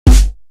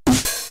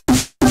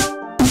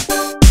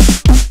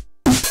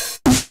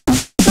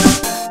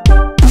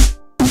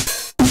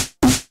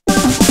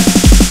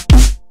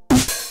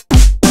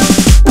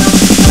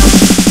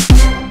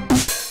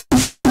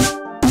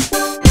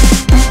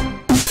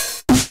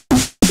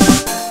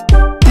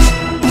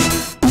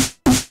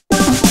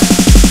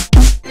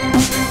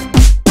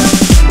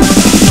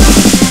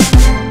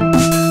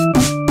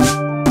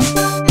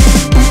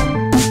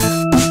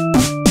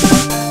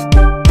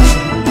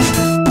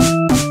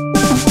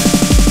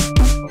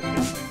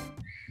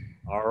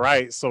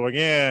right. So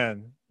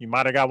again, you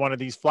might have got one of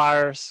these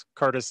flyers,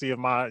 courtesy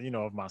of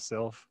of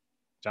myself,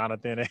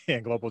 Jonathan,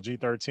 and Global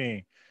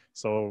G13.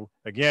 So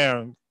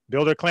again,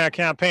 Builder Clan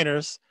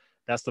Campaigners,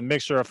 that's the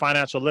mixture of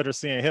financial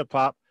literacy and hip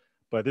hop.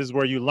 But this is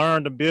where you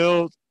learn to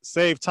build,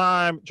 save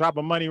time, drop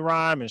a money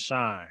rhyme, and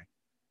shine.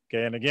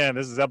 Okay. And again,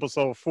 this is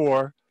episode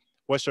 4.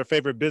 What's your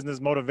favorite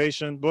business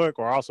motivation book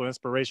or also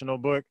inspirational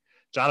book?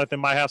 Jonathan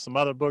might have some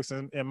other books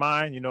in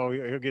mind.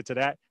 He'll get to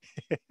that.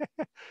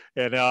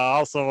 And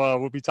also,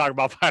 we'll be talking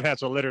about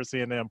financial literacy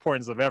and the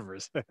importance of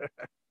Everest.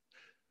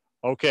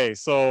 Okay,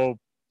 so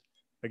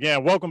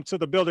again, welcome to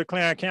the Builder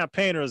Clan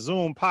Campaigner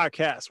Zoom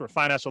podcast, where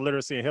financial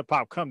literacy and hip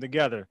hop come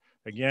together.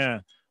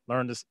 Again,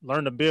 learn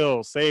to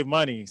build, save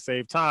money,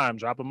 save time,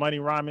 drop a money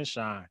rhyme, and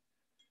shine.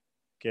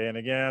 Okay, and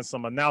again,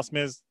 some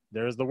announcements.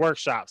 There's the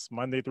workshops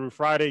Monday through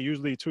Friday,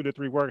 usually 2 to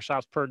 3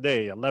 workshops per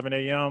day, 11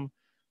 a.m.,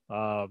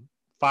 5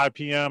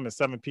 p.m., and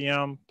 7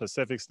 p.m.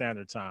 Pacific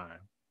Standard Time,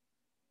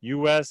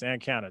 U.S.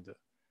 and Canada.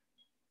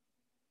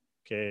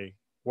 Okay,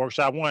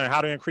 Workshop 1,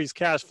 how to increase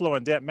cash flow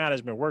and debt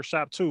management.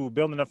 Workshop 2,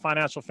 building a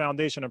financial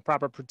foundation and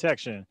proper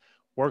protection.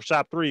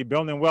 Workshop 3,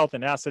 building wealth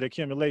and asset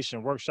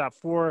accumulation. Workshop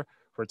 4,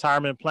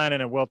 retirement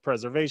planning and wealth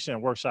preservation.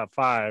 Workshop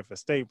 5,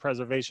 estate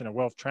preservation and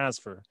wealth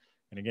transfer.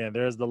 And again,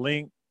 there's the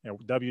link at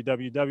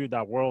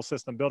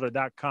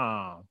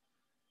www.worldsystembuilder.com.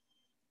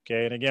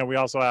 Okay, and again, we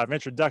also have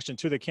introduction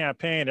to the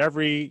campaign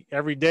every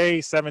day,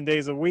 7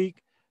 days a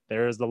week.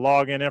 There's the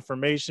login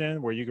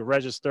information where you can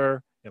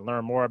register and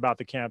learn more about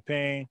the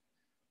campaign.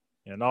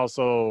 And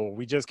also,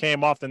 we just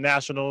came off the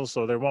Nationals,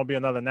 so there won't be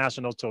another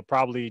Nationals till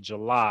probably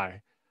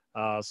July.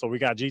 So we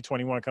got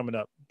G21 coming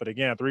up. But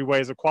again, 3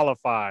 ways to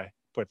qualify.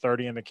 Put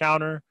 30 in the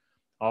counter.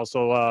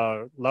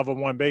 Also, level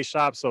 1 base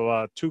shop.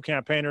 So 2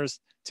 campaigners,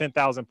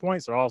 10,000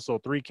 points, or also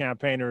 3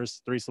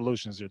 campaigners, 3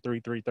 solutions. You're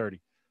 330.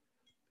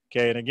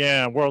 Okay, and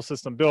again, World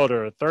System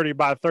Builder, 30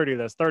 by 30.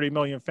 That's 30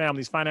 million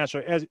families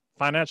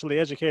financially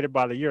educated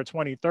by the year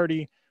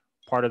 2030.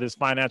 Part of this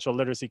financial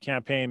literacy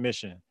campaign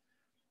mission.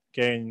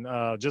 Okay,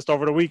 and just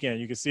over the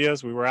weekend, you can see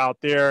us. We were out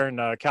there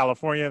in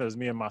California. There's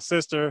me and my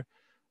sister.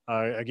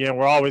 Again,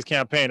 we're always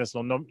campaigning,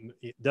 so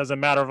it doesn't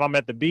matter if I'm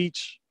at the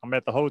beach, I'm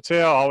at the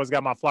hotel, I always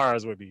got my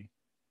flyers with me.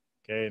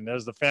 Okay, and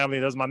there's the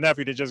family. There's my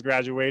nephew that just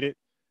graduated,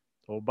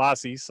 old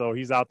Bossy. So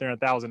he's out there in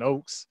Thousand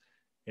Oaks.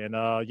 And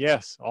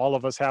yes, all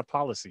of us have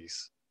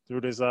policies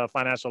through this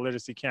financial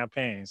literacy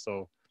campaign.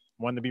 So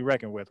one to be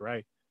reckoned with,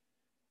 right?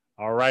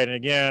 All right. And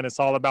again, it's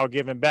all about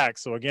giving back.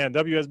 So again,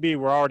 WSB,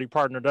 we're already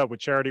partnered up with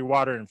Charity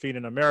Water and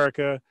Feeding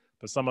America.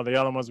 But some of the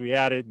other ones we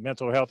added,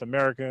 Mental Health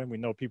America. We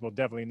know people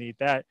definitely need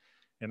that.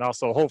 And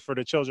also Hope for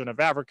the Children of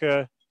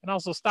Africa. And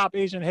also Stop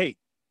Asian Hate.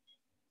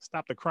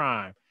 Stop the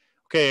crime.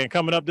 Okay. And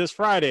coming up this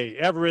Friday,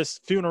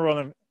 Everest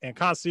Funeral and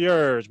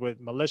Concierge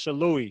with Militia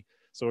Louis.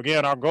 So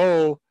again, our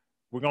goal,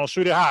 we're going to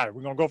shoot it high.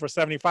 We're going to go for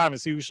 75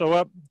 and see who show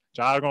up.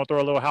 John's going to throw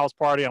a little house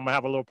party. I'm going to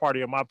have a little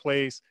party at my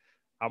place.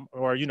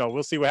 Or,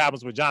 we'll see what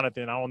happens with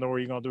Jonathan. I don't know where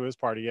he's going to do his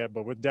party yet,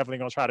 but we're definitely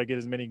going to try to get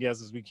as many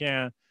guests as we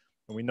can.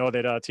 And we know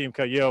that Team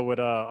Kayil with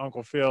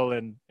Uncle Phil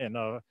and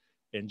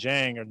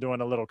Jang are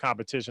doing a little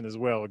competition as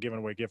well, giving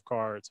away gift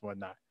cards and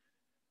whatnot.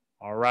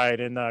 All right.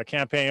 And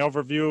campaign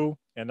overview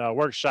and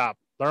workshop,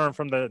 learn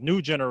from the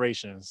new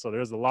generation. So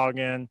there's the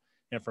login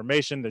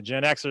information, the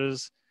Gen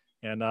Xers,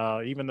 and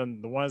even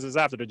the ones that's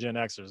after the Gen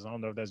Xers. I don't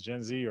know if that's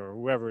Gen Z or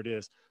whoever it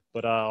is,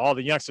 but all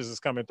the youngsters is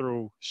coming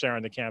through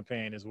sharing the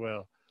campaign as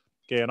well.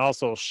 Okay, and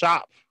also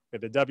shop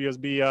at the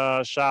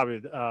WSB shop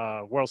at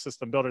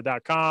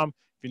worldsystembuilder.com. If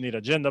you need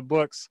agenda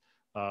books,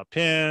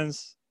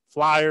 pins,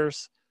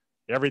 flyers,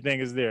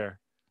 everything is there.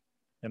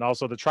 And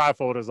also the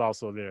trifold is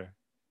also there.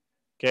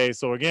 Okay,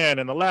 so again,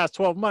 in the last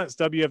 12 months,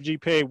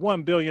 WFG paid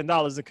 $1 billion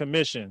in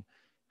commission.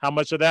 How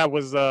much of that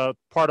was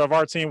part of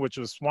our team, which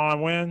was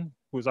Swan Wynn,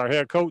 who's our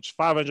head coach,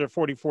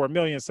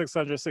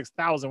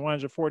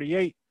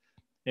 $544,606,148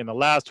 in the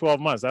last 12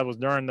 months. That was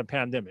during the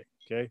pandemic,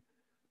 okay?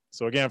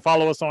 So again,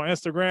 follow us on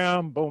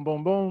Instagram, boom,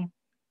 boom, boom.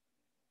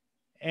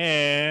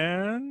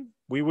 And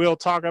we will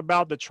talk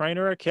about the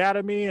Trainer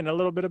Academy and a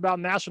little bit about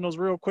Nationals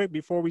real quick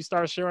before we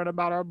start sharing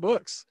about our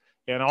books.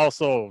 And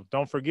also,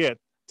 don't forget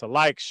to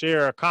like,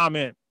 share,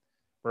 comment,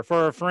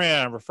 refer a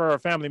friend, refer a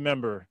family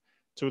member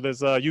to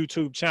this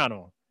YouTube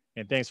channel.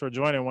 And thanks for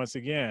joining once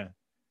again.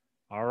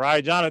 All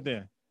right,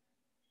 Jonathan.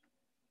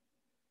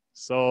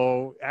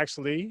 So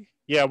actually,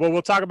 yeah, what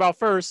we'll talk about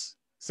first,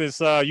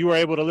 since you were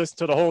able to listen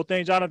to the whole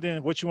thing,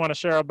 Jonathan, what you want to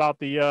share about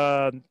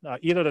the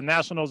either the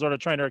Nationals or the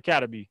Trainer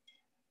Academy?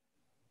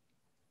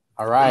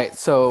 All right.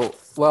 So,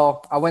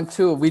 well,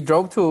 we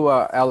drove to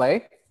LA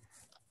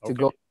to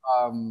go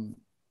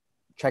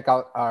check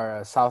out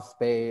our South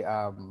Bay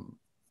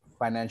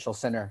Financial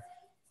Center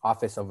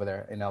office over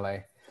there in LA.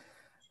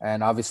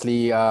 And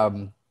obviously,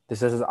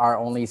 this is our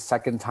only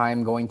second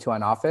time going to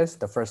an office.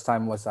 The first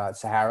time was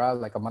Sahara,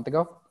 like a month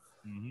ago.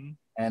 Mm-hmm.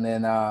 And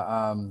then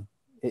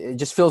it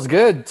just feels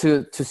good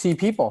to see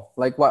people,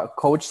 like what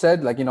Coach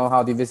said, like,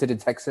 how they visited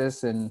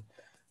Texas and,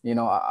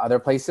 other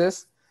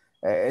places.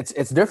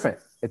 It's different.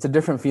 It's a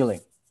different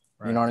feeling.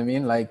 Right. You know what I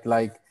mean? Like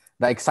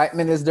the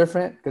excitement is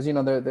different because, you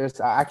know,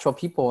 there's actual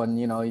people, and,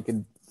 you know, you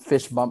can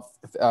fist bump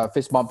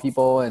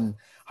people and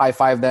high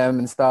five them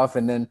and stuff.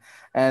 And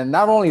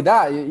not only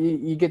that,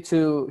 you get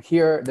to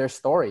hear their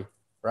story.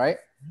 Right.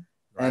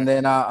 And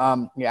then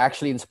it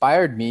actually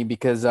inspired me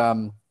because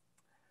in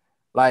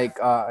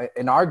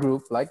our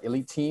group, like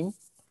elite team,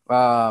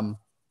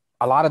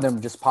 a lot of them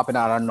just popping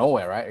out of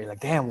nowhere, right? You're like,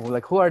 damn,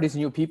 like, who are these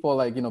new people,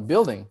 like, you know,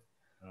 building?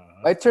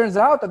 It turns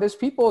out that there's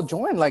people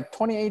joined like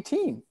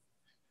 2018,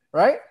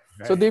 right?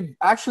 So they're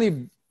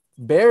actually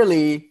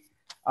barely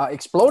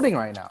exploding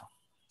right now.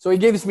 So it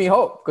gives me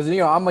hope because, you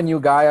know, I'm a new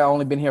guy. I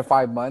only been here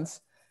 5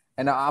 months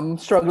and I'm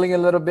struggling a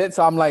little bit.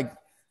 So I'm like,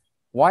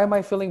 why am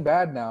I feeling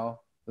bad now?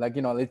 Like,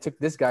 you know, it took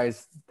this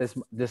guys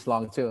this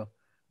long too.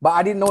 But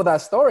I didn't know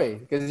that story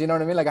because, you know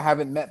what I mean? Like, I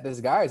haven't met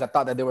these guys. I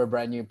thought that they were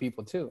brand new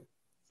people too.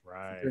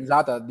 Right. It turns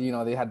out that, you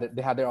know, they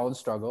had their own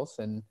struggles,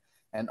 and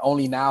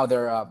only now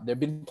they've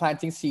been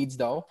planting seeds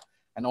though,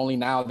 and only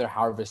now they're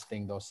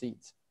harvesting those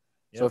seeds.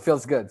 Yep. So it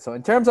feels good. So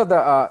in terms of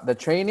the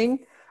training,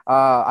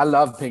 I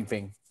love Ping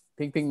Ping.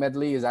 Ping Ping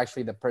Medley is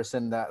actually the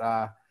person that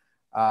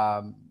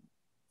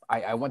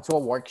I went to a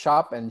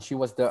workshop, and she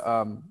was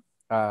the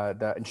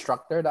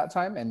instructor that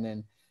time, and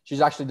then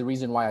she's actually the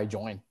reason why I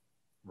joined.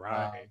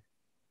 Right.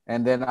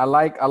 And then I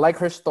like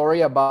her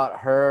story about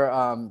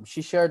her.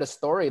 She shared a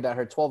story that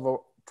her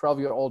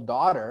 12-year-old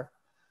daughter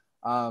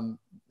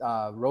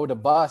rode a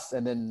bus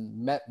and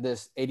then met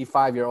this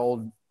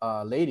 85-year-old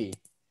lady,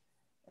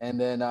 and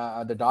then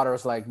the daughter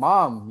was like,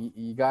 "Mom,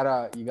 you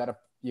gotta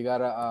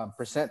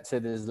present to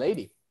this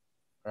lady,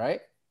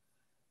 right?"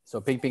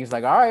 So Ping Ping's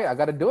like, "All right, I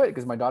gotta do it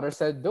because my daughter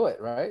said do it,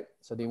 right?"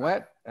 So they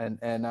went and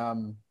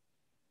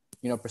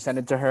you know,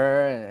 presented to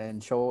her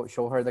and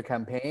show her the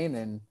campaign,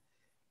 and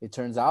it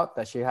turns out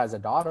that she has a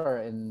daughter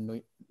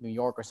in New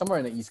York or somewhere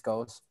in the East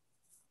Coast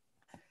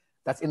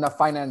that's in the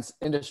finance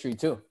industry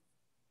too.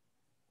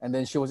 And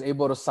then she was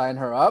able to sign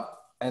her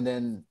up. And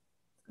then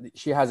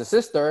she has a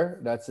sister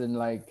that's in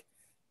like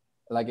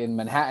in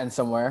Manhattan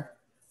somewhere.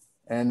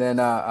 And then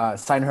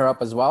sign her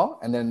up as well.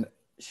 And then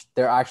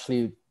they're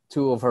actually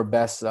two of her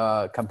best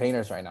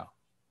campaigners right now.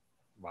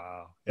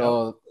 Wow.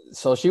 Yep.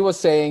 So she was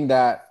saying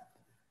that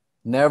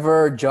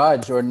never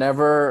judge or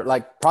never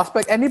like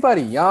prospect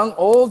anybody, young,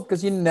 old,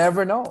 because you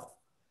never know.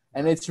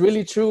 And it's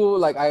really true.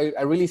 Like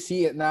I really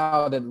see it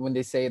now that when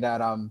they say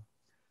that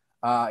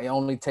it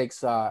only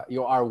takes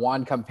you are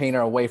one campaigner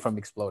away from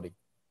exploding.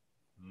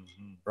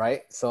 Mm-hmm.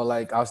 Right. So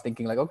like I was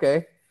thinking like,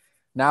 okay,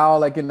 now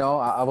like, you know,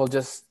 I will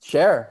just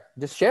share,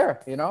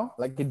 you know,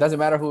 like it doesn't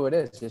matter who it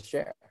is, just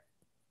share.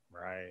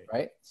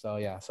 Right. So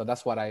yeah, so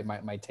that's what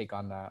my take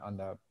on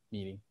the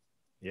meeting.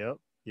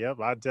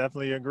 Yep, I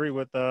definitely agree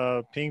with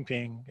Ping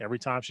Ping. Every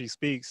time she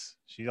speaks,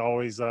 she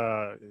always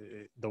the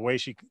way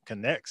she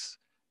connects.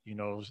 You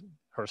know,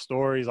 her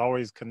stories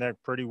always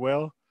connect pretty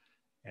well,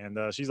 and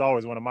she's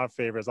always one of my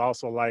favorites.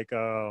 Also, like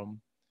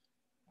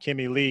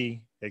Kimmy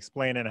Lee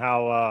explaining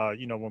how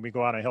you know, when we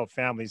go out and help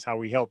families, how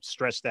we help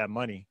stretch that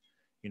money.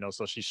 You know,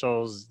 so she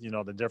shows, you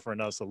know, the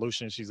different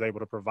solutions she's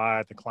able to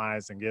provide to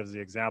clients and gives the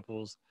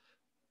examples.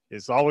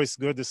 It's always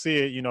good to see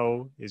it. You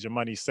know, is your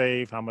money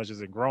safe? How much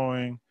is it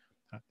growing?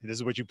 This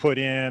is what you put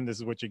in. This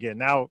is what you're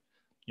getting out.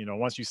 You know,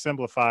 once you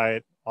simplify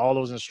it, all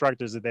those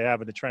instructors that they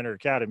have at the Trainer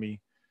Academy,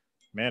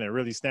 man, it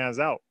really stands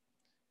out.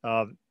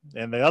 And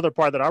the other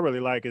part that I really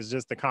like is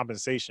just the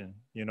compensation.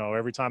 You know,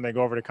 every time they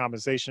go over the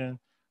compensation,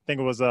 I think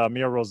it was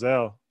Mia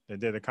Roselle that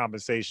did the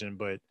compensation,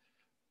 but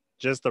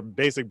just the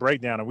basic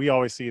breakdown. And we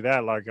always see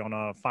that like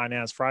on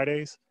Finance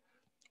Fridays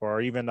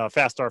or even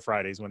Fast Start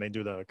Fridays when they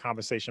do the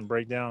compensation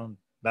breakdown.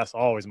 That's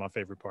always my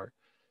favorite part.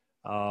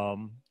 I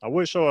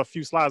would show a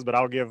few slides, but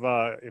I'll give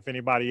if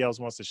anybody else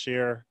wants to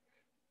share.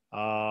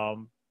 I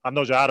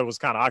know Jada was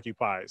kind of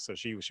occupied, so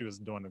she was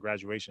doing the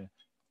graduation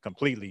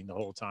completely the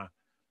whole time.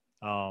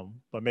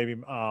 But maybe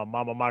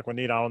Mama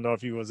Makwanita, I don't know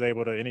if you was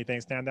able to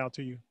anything stand out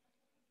to you.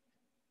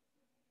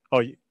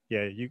 Oh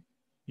yeah,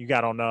 you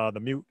got on the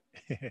mute.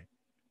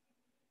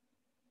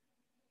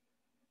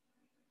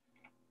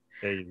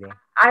 There you go.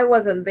 I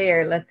wasn't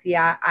there. Let's see.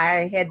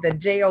 I had the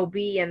job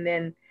and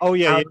then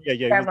Yeah.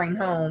 traveling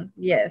home.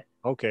 Yes.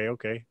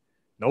 Okay.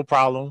 No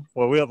problem.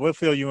 Well, we'll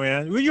fill you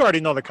in. Well, you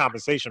already know the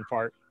compensation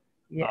part.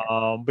 Yeah.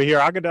 But here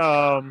I could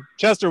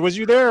Chester, was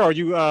you there or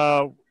you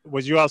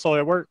was you also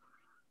at work?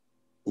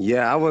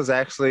 Yeah, I was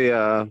actually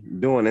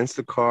doing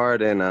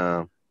Instacart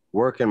and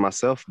working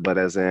myself, but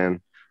as in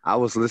I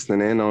was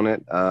listening in on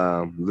it.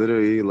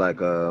 Literally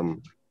like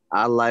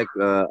I like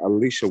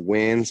Alicia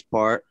Wynn's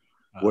part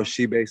where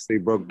she basically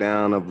broke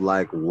down of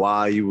like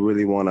why you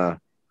really want to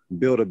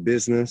build a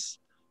business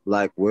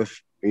like with,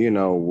 you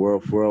know,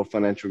 World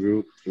Financial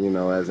Group, you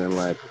know, as in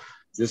like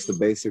just the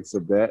basics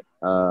of that.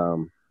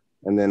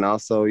 And then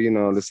also, you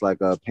know, it's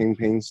like a Ping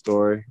Ping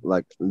story,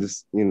 like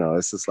this, you know,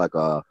 it's just like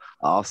a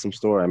awesome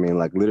story. I mean,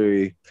 like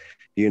literally,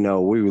 you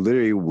know, we were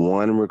literally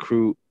one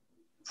recruit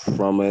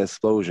from an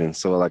explosion.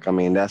 So like, I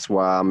mean, that's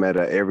why I'm at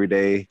an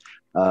everyday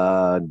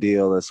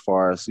deal as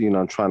far as, you know,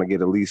 I'm trying to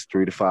get at least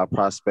 3 to 5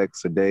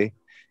 prospects a day.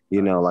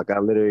 You know, like I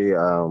literally,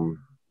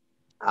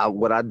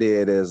 what I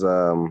did is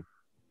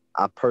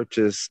I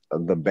purchased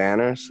the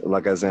banners,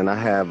 like as in I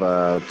have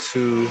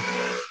two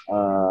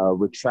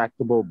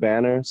retractable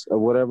banners or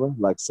whatever.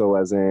 Like so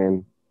as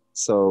in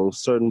so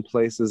certain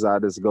places I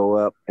just go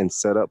up and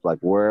set up like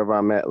wherever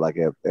I'm at, like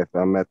if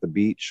I'm at the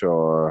beach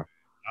or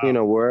you Wow.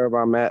 know, wherever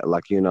I'm at,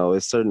 like, you know,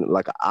 it's certain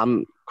like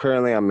I'm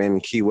in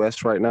Key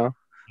West right now.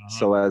 Uh-huh.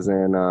 So as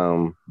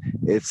in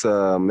it's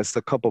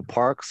a couple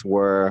parks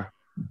where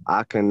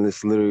I can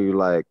just literally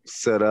like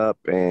set up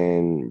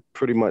and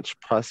pretty much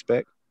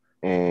prospect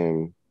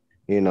and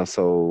you know,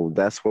 so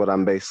that's what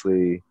I'm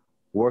basically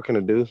working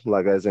to do.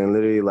 Like as in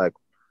literally like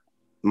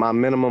my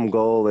minimum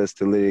goal is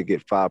to literally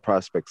get 5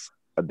 prospects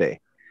a day.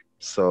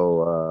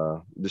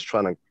 So just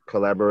trying to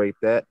collaborate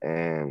that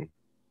and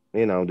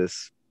you know,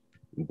 just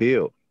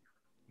build.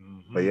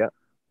 But Hmm. yeah,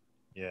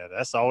 Yeah,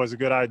 that's always a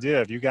good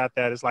idea. If you got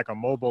that, it's like a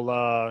mobile,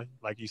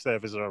 like you said,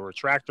 if it's a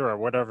retractor or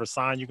whatever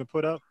sign you can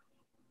put up.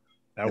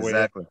 That way,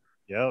 exactly.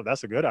 yeah,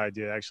 that's a good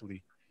idea,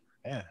 actually.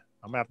 Yeah,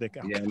 I'm gonna have to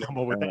Yeah, come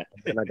up with that.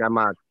 and I got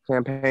my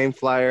campaign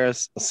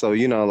flyers. So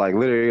you know, like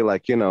literally,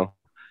 like you know,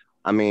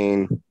 I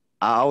mean,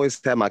 I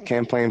always have my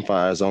campaign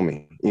flyers on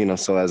me. You know,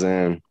 so as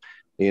in,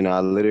 you know,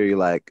 I literally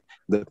like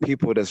the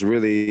people that's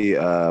really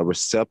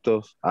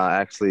receptive. I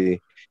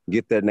actually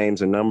get their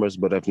names and numbers.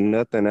 But if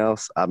nothing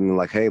else, I'm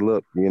like, hey,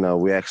 look, you know,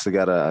 we actually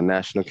got a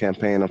national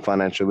campaign on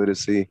financial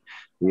literacy.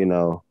 You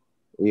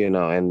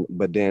know, and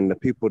but then the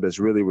people that's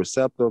really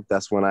receptive,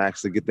 that's when I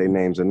actually get their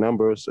names and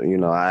numbers. You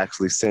know, I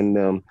actually send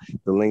them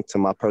the link to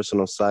my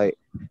personal site.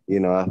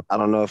 You know, I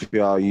don't know if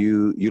y'all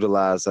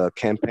utilize a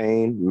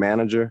campaign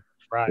manager,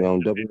 you Right. know,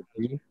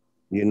 WP,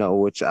 you know,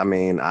 which I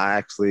mean,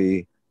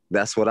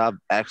 that's what I've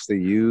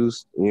actually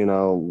used, you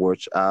know,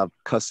 which I've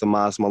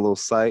customized my little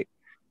site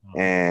Mhm.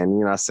 and,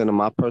 you know, I send them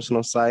my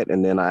personal site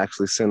and then I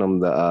actually send them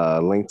the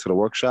link to the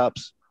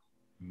workshops.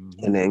 And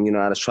Mhm. then, you know,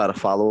 I just try to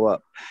follow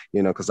up,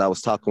 you know, because I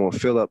was talking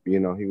with Philip, you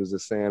know, he was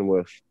just saying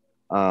with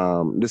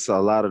this a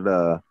lot of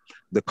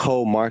the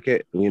cold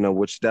market, you know,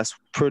 which that's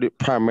pretty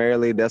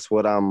primarily that's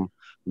what I'm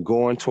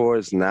going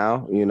towards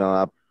now. You know,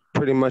 I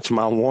pretty much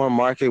my warm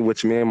market,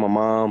 which me and my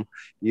mom,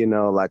 you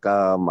know, like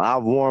our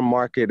warm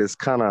market is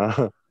kind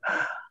of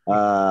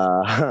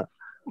uh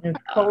It's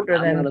colder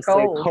I'm than gonna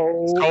say cold.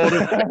 It's cold,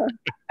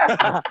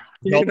 cold.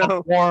 No you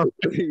know, warm.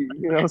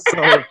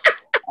 so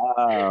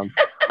um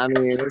I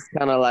mean it's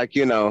kind of like,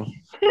 you know,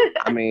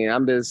 I mean,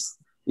 I'm just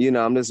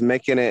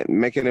making it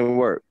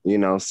work, you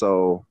know.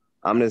 So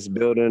I'm just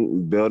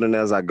building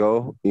as I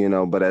go, you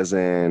know.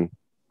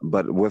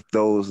 But with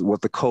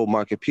the cold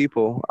market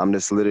people, I'm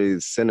just literally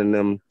sending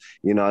them,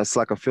 you know, it's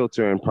like a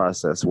filtering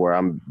process where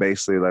I'm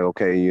basically like,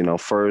 okay, you know,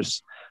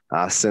 first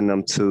I send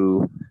them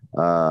to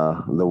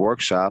the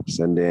workshops,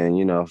 and then,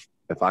 you know,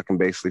 if I can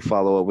basically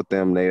follow up with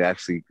them, they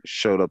actually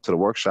showed up to the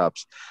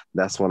workshops.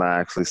 That's when I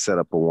actually set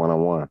up a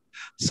one-on-one.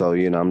 So,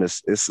 you know,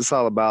 it's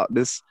all about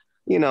this,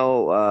 you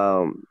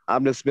know,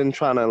 I've just been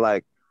trying to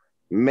like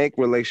make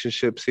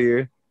relationships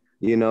here,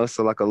 you know,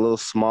 so like a little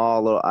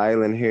small little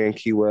island here in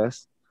Key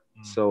West.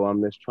 Mhm. So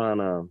I'm just trying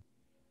to,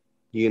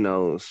 you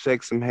know,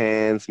 shake some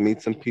hands,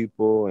 meet some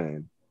people,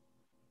 and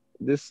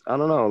just, I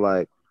don't know,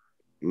 like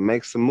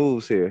make some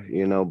moves here,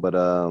 you know, but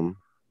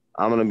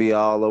I'm gonna be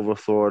all over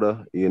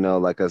Florida, you know,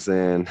 like I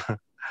said,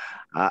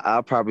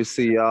 I'll probably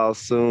see y'all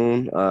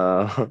soon,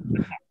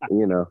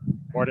 you know,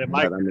 More than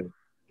but I likely. mean,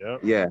 Yep.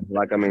 yeah,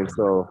 like I mean,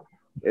 so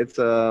it's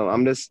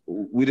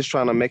we just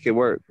trying to make it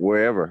work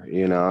wherever,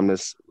 you know. I'm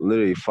just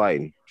literally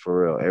fighting for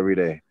real every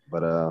day.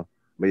 But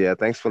yeah,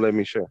 thanks for letting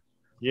me share.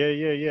 Yeah,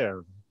 yeah, yeah.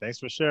 Thanks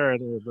for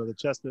sharing, Brother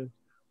Chester.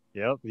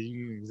 Yep,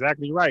 you're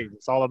exactly right.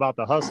 It's all about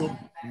the hustle.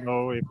 You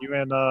know, if you're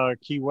in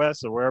Key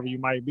West or wherever you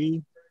might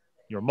be,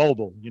 you're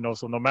mobile. You know,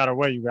 so no matter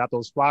where you got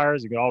those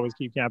flyers, you can always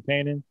keep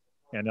campaigning.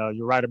 And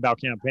you're right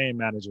about campaign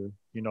manager.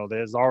 You know,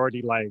 there's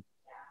already like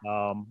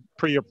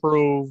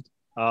pre-approved.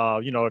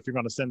 You know, if you're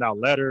going to send out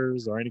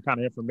letters or any kind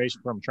of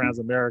information from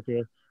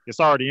Transamerica, it's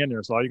already in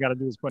there. So all you got to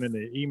do is put in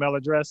the email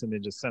address and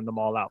then just send them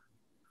all out.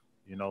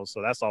 You know,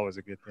 so that's always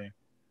a good thing.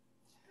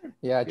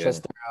 Yeah, Yeah,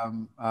 Chester,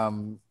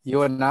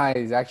 you and I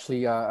is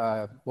actually,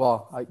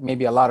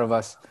 maybe a lot of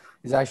us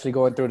is actually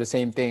going through the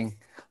same thing.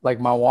 Like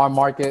my warm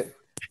market,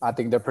 I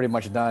think they're pretty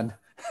much done.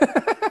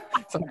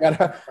 So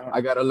I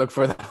gotta look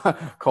for the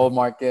cold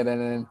market,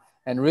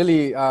 and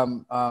really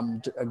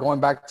going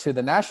back to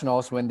the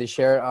nationals when they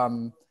share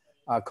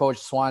Coach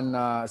Swan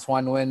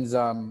Wynn's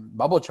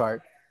bubble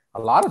chart,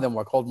 a lot of them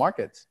were cold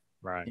markets.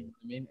 Right. You know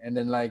what I mean? And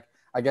then like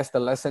I guess the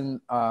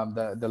lesson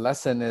the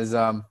lesson is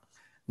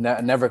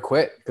never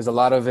quit, because a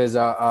lot of his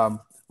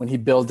when he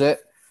built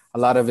it, a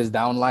lot of his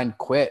downline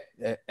quit,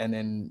 and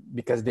then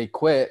because they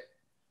quit,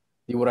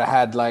 he would have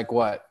had like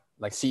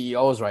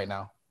CEOs right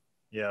now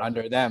Yeah.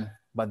 under them.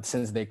 But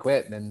since they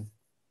quit, then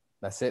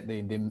that's it.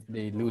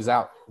 They lose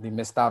out. They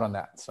missed out on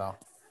that. So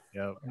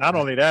Yeah. Not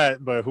only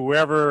that, but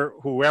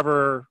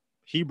whoever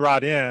he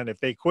brought in, if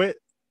they quit,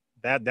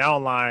 that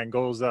downline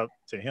goes up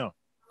to him.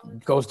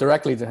 goes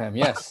directly to him.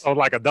 Yes. So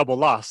like a double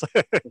loss.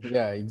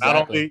 Yeah. Not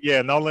Exactly. only,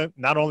 yeah,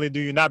 not only do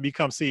you not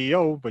become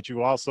CEO, but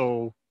you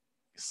also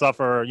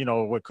suffer,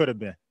 what could have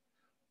been,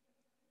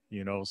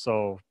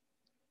 so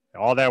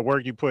all that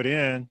work you put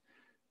in,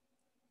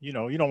 you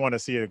don't want to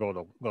see it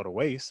go to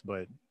waste,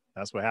 but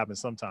that's what happens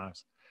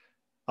sometimes.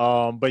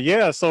 But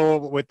yeah, so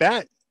with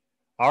that,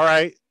 all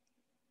right,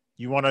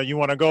 you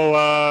wanna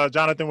go,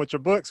 Jonathan, with your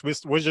books?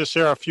 We'll just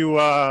share a few,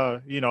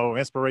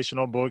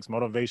 inspirational books,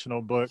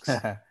 motivational books.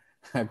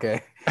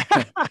 Okay.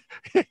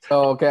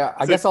 So okay,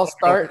 I guess I'll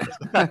start.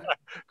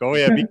 Go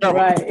ahead. Be careful.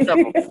 Right. Be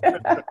careful.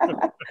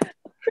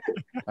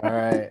 All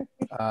right.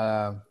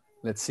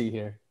 Let's see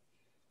here.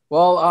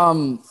 Well,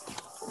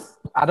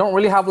 I don't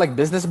really have like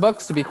business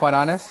books, to be quite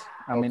honest.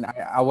 I mean,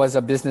 I was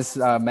a business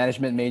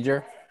management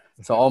major,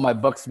 so all my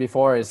books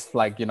before is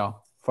like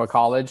for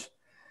college,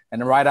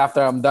 and right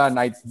after I'm done,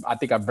 I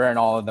think I burned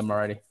all of them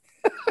already.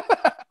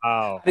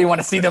 Oh. I didn't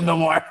want to see them no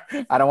more.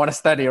 I don't want to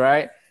study,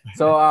 right?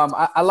 So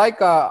I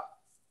like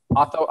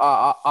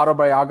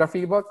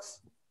autobiography books.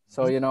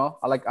 So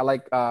I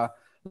like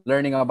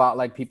learning about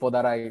like people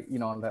that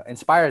that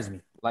inspires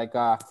me, like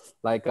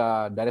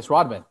Dennis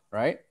Rodman,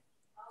 right?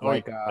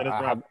 Like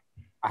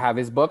I have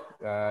his book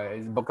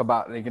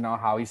about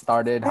how he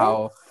started,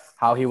 how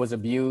he was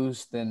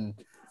abused, and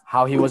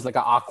how he was like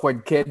an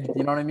awkward kid.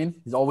 You know what I mean?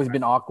 He's always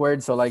been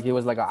awkward, so like he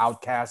was like an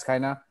outcast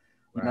kind of.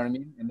 You know what I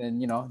mean? And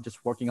then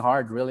just working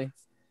hard really.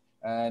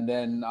 And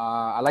then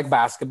I like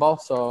basketball,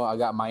 so I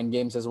got Mind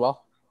Games as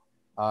well.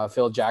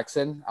 Phil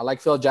Jackson. I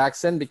like Phil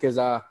Jackson because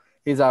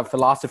he's a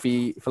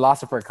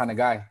philosopher kind of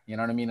guy. You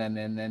know what I mean?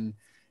 And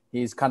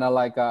he's kind of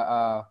like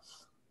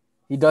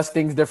he does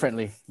things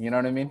differently. You know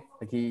what I mean?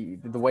 Like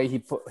the way he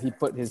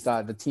put his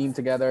the team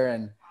together,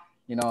 and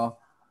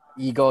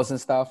egos and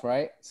stuff,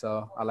 right?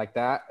 So I like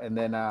that. And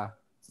then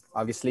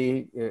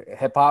obviously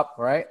hip hop,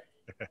 right?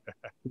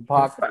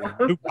 Tupac.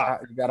 You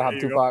gotta have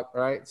Tupac,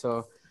 right?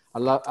 So I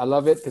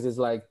love it because it's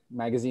like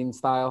magazine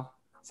style.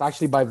 It's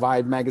actually by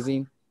Vibe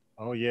magazine.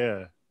 Oh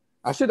yeah.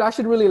 I should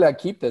really like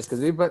keep this because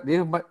they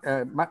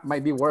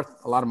might be worth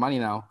a lot of money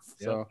now.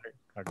 So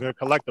a good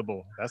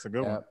collectible. That's a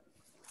good one.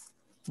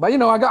 But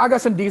I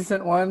got some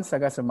decent ones. I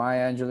got some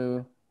Maya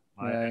Angelou.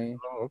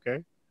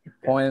 Okay.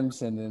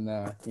 Poems, and then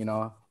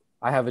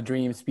I Have a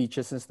Dream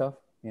speeches and stuff.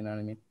 You know what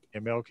I mean?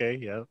 MLK.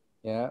 Yeah.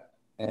 Yeah.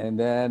 And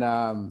then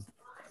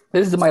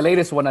this is my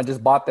latest one. I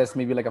just bought this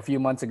maybe like a few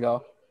months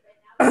ago.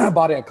 I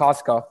bought it at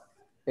Costco.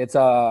 It's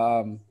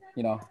Mr.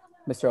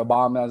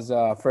 Obama's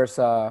first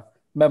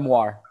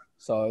memoir.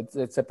 So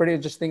it's a pretty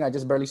interesting. I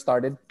just barely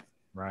started.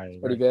 Right.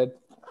 Pretty good.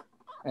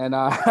 And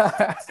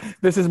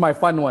this is my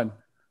fun one.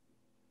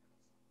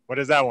 What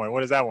is that one?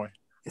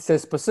 It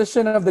says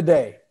position of the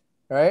day,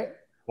 right?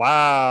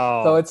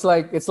 Wow. So it's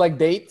like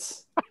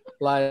dates,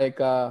 like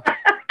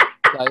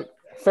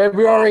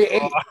February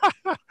 8th.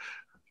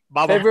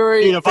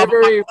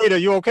 February. Are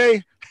you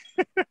okay?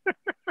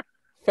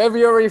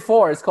 February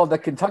 4th. It's called the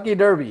Kentucky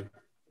Derby.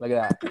 Look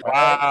at that.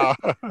 Wow.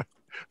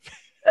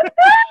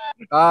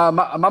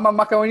 Mama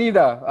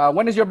Macaonida,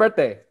 when is your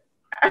birthday?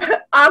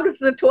 August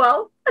the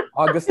 12th.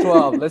 August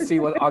 12th. Let's see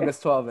what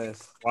August 12th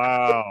is.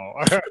 Wow.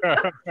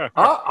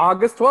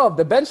 August 12th,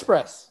 the bench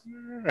press.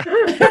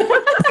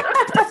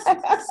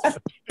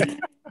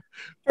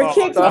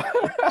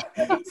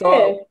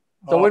 So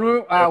when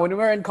we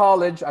were in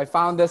college, I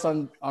found this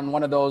on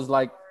one of those,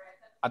 like,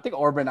 I think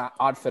Urban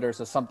Outfitters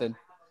or something.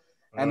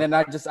 And then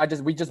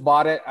we just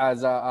bought it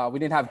as we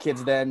didn't have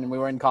kids then, and we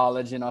were in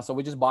college, so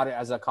we just bought it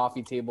as a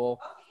coffee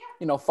table,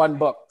 fun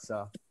book.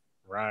 So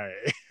right.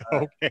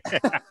 Okay.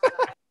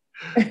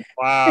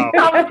 Wow.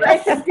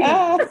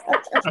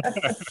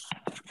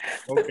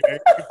 Okay.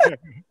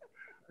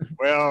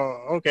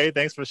 Well, okay.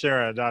 Thanks for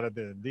sharing,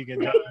 Jonathan.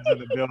 Deacon Jonathan's in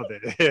the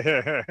building.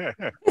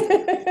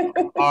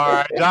 All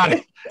right,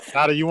 Johnny,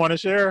 you want to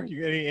share?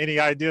 Any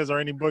ideas or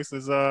any books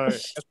as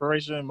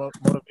inspiration,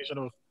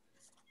 motivational?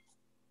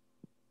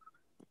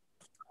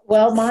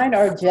 Well, mine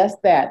are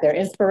just that. They're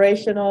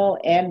inspirational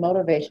and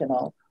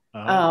motivational.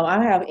 I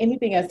don't have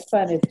anything as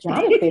fun as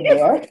Jonathan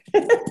there.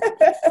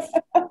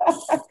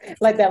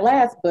 Like that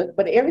last book,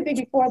 but everything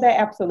before that,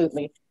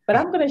 absolutely. But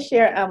I'm going to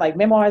share like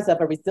Memoirs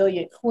of a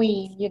Resilient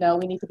Queen. We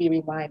need to be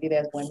reminded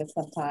as women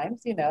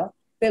sometimes,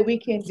 that we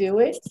can do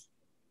it.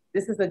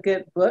 This is a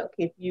good book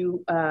if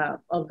you are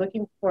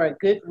looking for a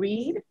good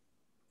read.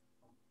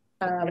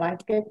 I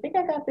think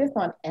I got this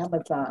on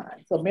Amazon.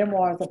 So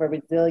Memoirs of a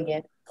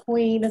Resilient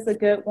Queen is a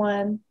good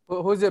one.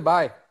 Who's it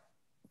by?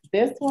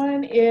 This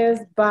one is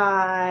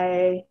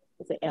by,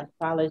 it's an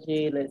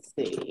anthology. Let's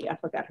see. I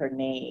forgot her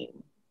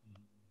name.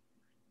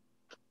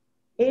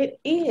 It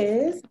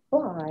is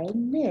by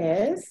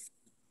Miss,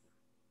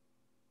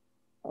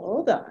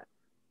 hold on.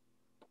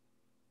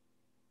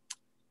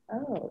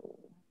 Oh,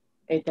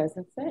 it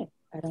doesn't say.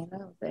 I don't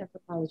know. It's an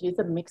anthropology. It's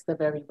a mix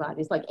of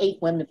everybody. It's like 8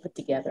 women put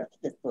together,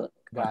 this book.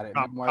 Got it.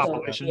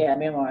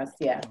 Memoirs.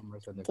 Yeah.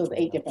 So it's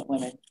 8 different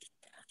women.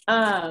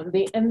 And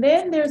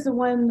then there's the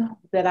one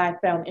that I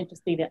found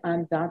interesting and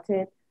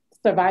Undaunted,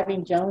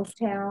 Surviving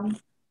Jonestown.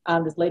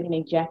 This lady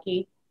named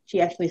Jackie,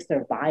 she actually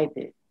survived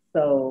it.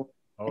 So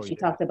she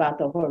talked about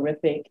the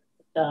horrific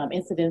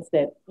incidents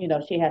that,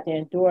 she had to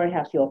endure,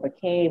 how she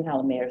overcame,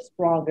 how made her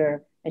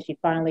stronger, and she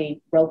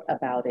finally wrote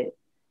about it.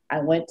 I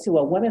went to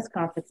a women's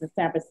conference in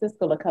San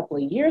Francisco a couple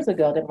of years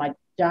ago that my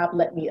job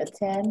let me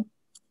attend.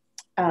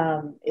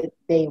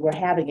 They were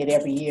having it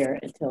every year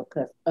until,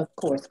 of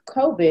course,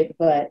 COVID,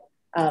 but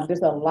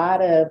there's a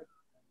lot of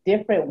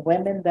different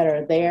women that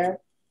are there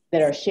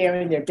that are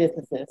sharing their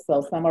businesses.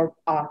 So some are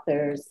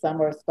authors,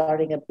 some are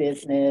starting a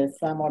business,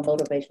 some are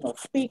motivational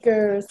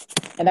speakers,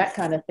 and that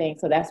kind of thing.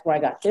 So that's where I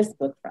got this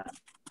book from.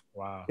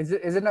 Wow. Is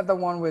it not the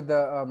one with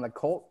the like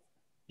cult?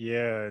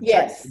 Yeah.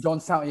 Yes.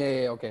 Jonestown.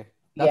 Yeah. Okay.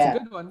 That's a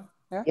good one.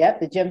 Yeah. Yep.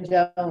 The Jim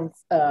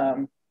Jones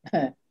that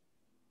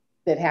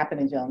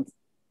happened in Jones.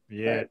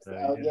 Yeah.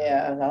 So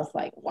yeah, I was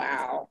like,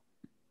 wow.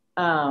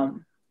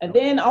 And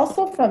then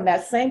also from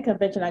that same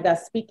convention, I got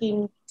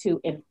speaking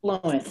to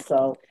influence.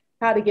 So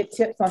how to get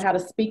tips on how to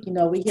speak.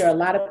 We hear a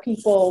lot of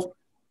people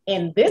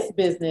in this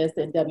business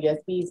in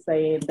WSB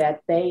saying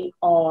that they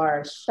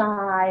are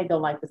shy,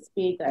 don't like to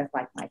speak. That's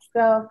like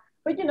myself.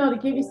 But, to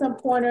give you some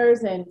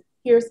pointers and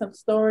hear some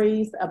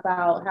stories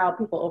about how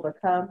people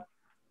overcome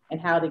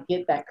and how to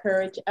get that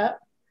courage up.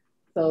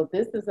 So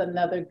this is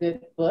another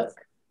good book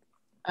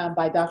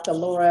by Dr.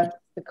 Laura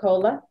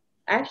Nicola.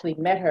 I actually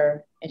met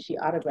her and she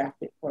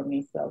autographed it for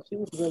me. So she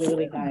was really,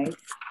 really nice.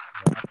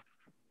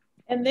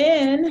 And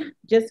then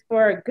just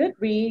for a good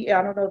read,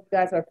 I don't know if you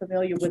guys are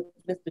familiar with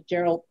Mr.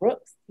 Gerald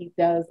Brooks. He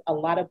does a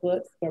lot of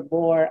books for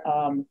more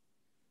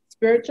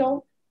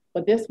spiritual,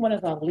 but this one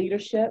is on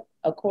leadership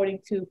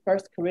according to 1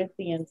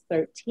 Corinthians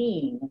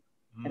 13.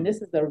 And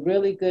this is a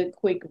really good,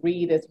 quick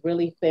read. It's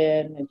really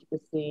thin, as you can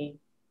see.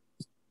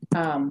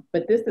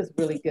 But this is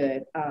really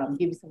good.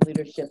 Give you some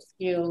leadership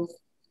skills.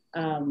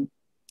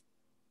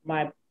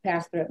 My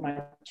pastor at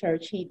my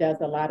church, he does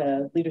a lot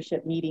of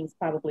leadership meetings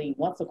probably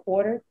once a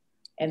quarter.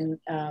 And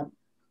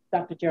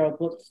Dr. Gerald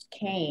Brooks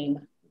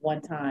came one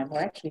time, or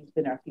actually he's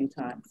been there a few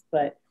times,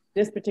 but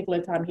this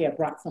particular time he had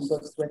brought some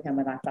books with him,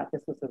 and I thought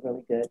this was a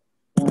really good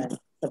one. It's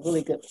a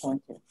really good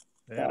pointer.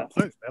 Yeah,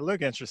 so, that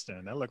look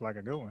interesting. That looked like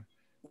a good one.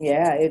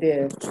 Yeah, it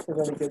is. It's a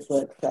really good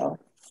book. So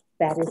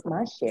that is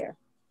my share.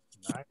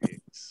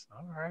 Nice.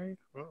 All right.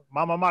 Well,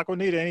 Mama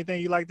Makonita,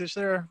 anything you like to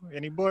share?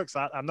 Any books?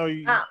 I know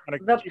you.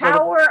 The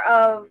Power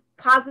of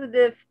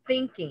Positive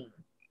Thinking.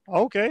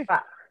 Okay.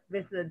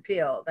 This is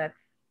Appeal.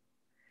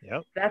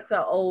 Yep. That's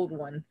an old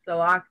one. So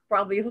I'm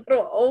probably a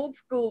little old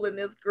school in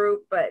this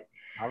group, but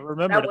I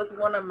remember that was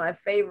one of my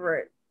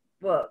favorite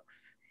books.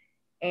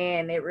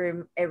 And it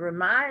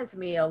reminds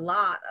me a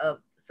lot of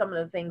some of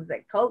the things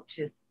that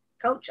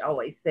Coach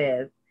always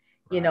says.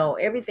 Right.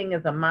 Everything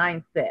is a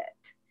mindset,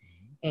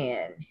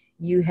 and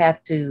you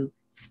have to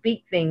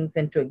speak things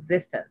into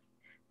existence.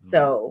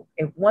 So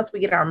once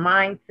we get our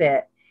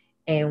mindset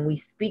and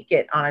we speak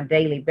it on a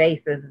daily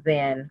basis,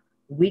 then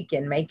we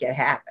can make it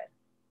happen.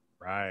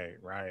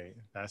 Right.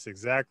 That's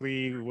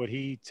exactly what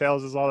he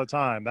tells us all the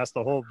time. That's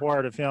the whole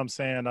part of him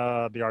saying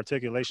the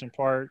articulation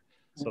part.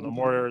 So the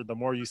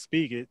more you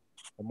speak it,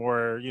 the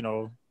more,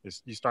 you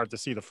start to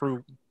see the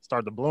fruit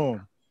start to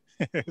bloom,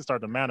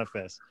 start to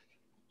manifest.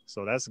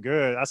 So that's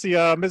good. I see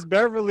Miss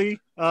Beverly.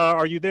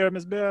 Are you there,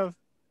 Miss Bev?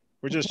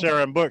 We're just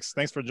sharing books.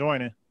 Thanks for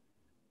joining.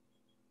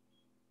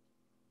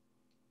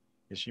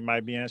 Yeah, she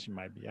might be in, she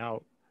might be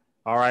out.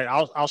 All right,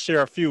 I'll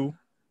share a few.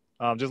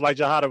 Just like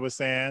Jahada was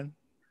saying,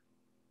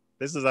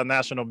 this is a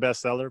national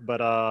bestseller,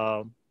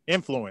 but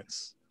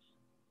Influence,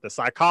 The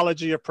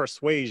Psychology of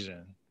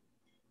Persuasion.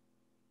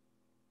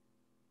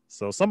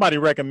 So somebody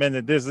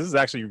recommended this. This is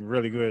actually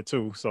really good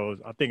too. So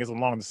I think it's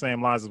along the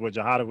same lines as what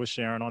Jahada was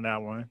sharing on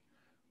that one.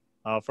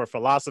 For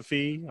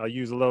philosophy, I'll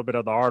use a little bit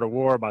of The Art of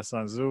War by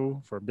Sun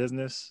Tzu. For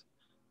business,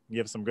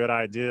 give some good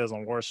ideas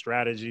on war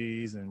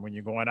strategies and when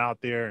you're going out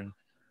there and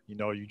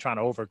you're trying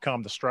to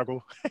overcome the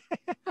struggle.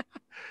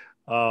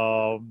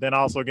 Then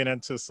also get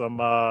into some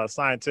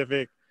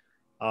scientific,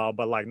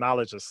 but like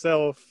knowledge of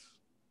self,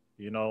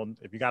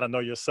 if you got to know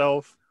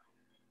yourself.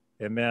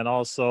 And then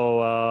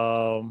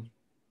also,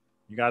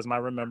 you guys might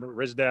remember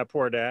Rich Dad,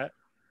 Poor Dad.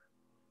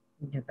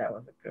 Yeah, that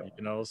was a good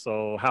one.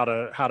 So how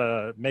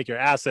to make your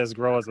assets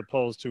grow as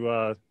opposed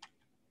to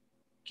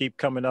keep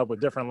coming up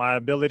with different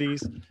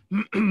liabilities.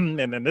 And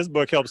then this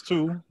book helps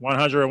too,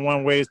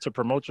 101 Ways to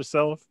Promote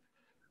Yourself.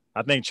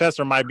 I think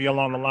Chester might be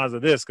along the lines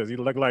of this because he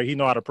looked like he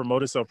know how to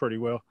promote himself pretty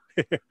well.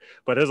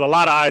 But there's a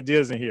lot of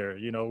ideas in here,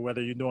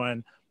 whether you're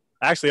doing,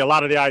 actually a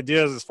lot of the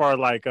ideas as far as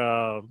like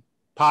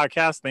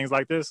podcasts, things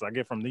like this, I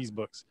get from these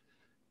books.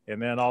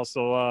 And then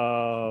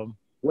also...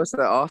 what's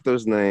the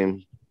author's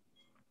name?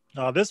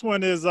 This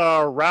one is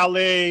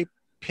Raleigh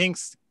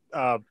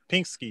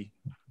Pinksky.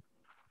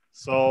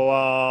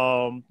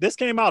 So this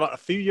came out a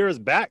few years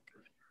back,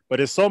 but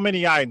there's so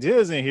many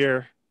ideas in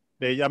here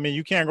that,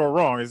 you can't go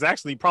wrong. It's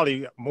actually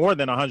probably more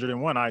than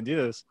 101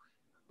 ideas,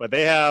 but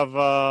they have,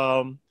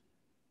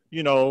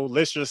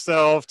 list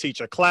yourself,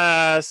 teach a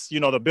class,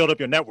 to build up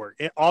your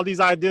network. All these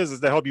ideas is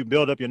to help you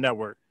build up your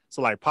network.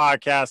 So like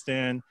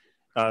podcasting,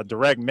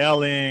 direct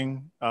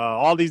mailing,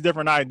 all these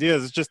different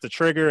ideas. It's just to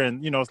trigger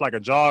and, it's like a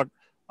jog,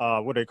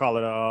 what do they call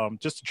it?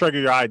 Just to trigger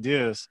your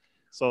ideas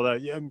so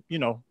that, you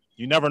know,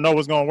 you never know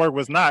what's going to work,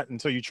 what's not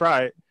until you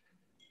try it.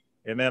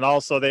 And then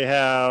also they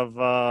have,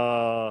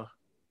 or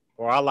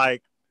I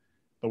like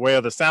The Way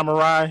of the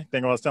Samurai. I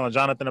think I was telling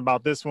Jonathan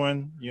about this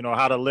one, you know,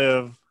 how to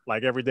live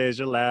like every day is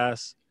your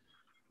last.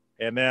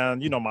 And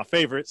then, you know, my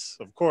favorites,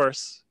 of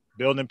course,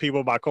 Building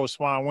People by Coach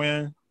Swan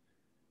Wynn.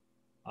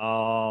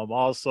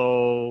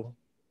 Also,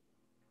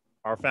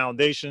 Our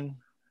Foundation,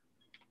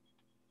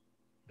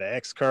 The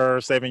X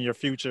Curve, Saving Your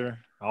Future.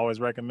 I always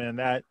recommend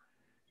that.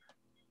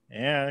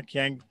 And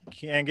can't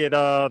get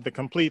the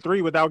complete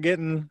 3 without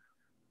getting,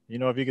 you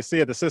know, if you can see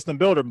it, the System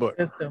Builder book.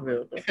 System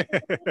builder.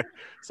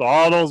 So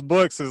all those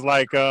books is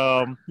like,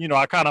 you know,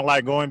 I kind of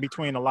like going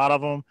between a lot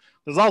of them.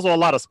 There's also a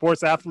lot of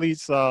sports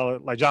athletes,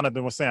 like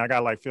Jonathan was saying. I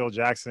got like Phil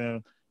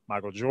Jackson,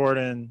 Michael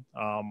Jordan,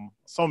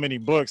 so many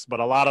books, but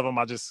a lot of them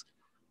I just,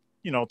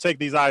 you know, take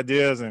these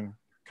ideas and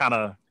kind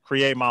of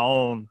create my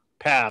own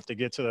path to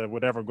get to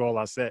whatever goal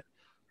I set.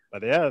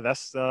 But yeah,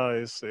 that's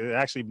it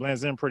actually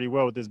blends in pretty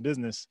well with this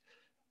business.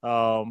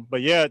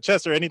 But yeah,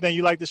 Chester, anything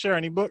you like to share?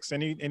 Any books?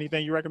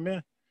 Anything you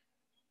recommend?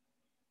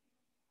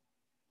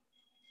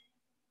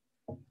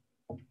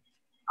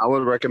 I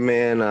would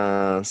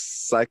recommend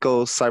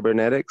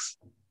Psycho-Cybernetics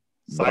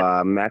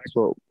by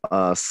Maxwell.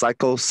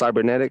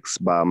 Psycho-Cybernetics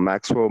by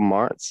Maxwell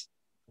Martz.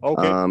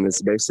 Okay.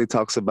 It basically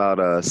talks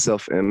about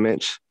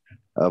self-image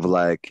of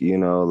like, you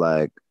know,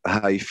 like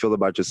how you feel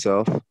about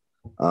yourself.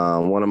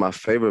 One of my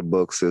favorite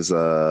books is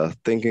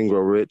Think and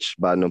Grow Rich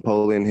by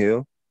Napoleon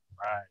Hill.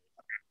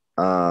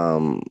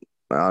 Right.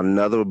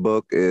 Another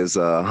book is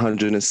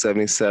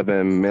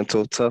 177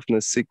 Mental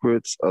Toughness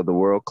Secrets of the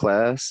World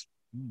Class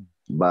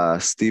by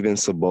Stephen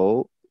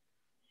Sabold.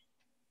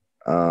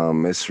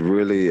 It's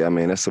really, I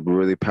mean, it's a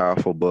really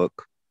powerful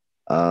book.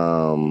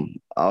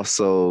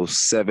 Also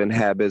 7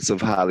 Habits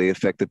of Highly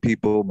Effective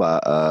People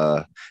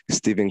by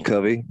Stephen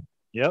Covey.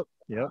 Yep.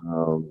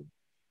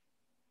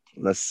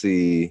 Let's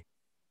see.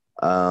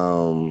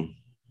 As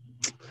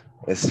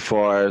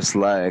far as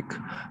like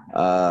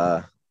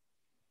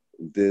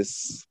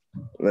this,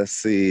 let's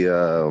see.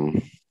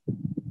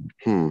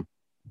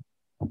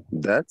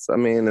 That's, I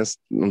mean, it's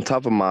on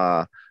top of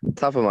my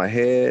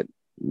head.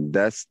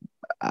 That's,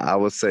 I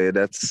would say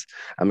that's,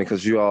 I mean,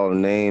 because you all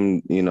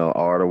named, you know,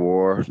 Art of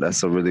War.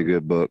 That's a really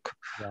good book.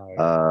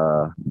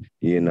 Right.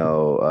 You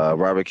know,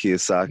 Robert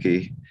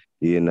Kiyosaki.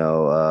 You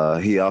know,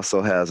 he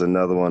also has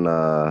another one.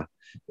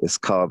 It's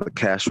called the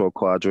Cash Flow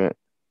Quadrant.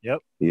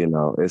 Yep. You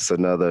know, it's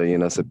another, you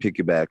know, it's a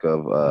piggyback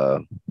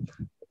of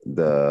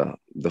the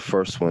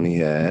first one he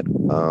had.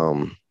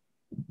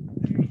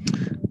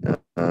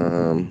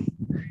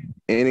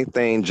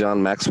 Anything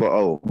John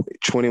Maxwell.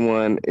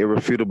 21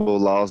 Irrefutable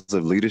Laws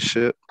of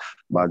Leadership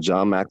by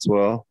John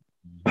Maxwell.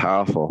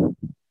 Powerful.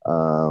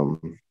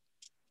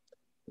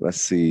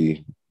 Let's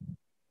see.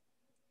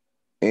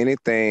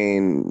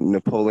 Anything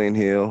Napoleon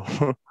Hill.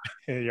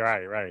 You're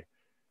right.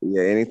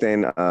 Yeah,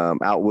 anything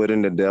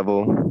Outwitting the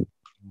Devil.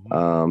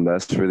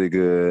 That's really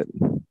good.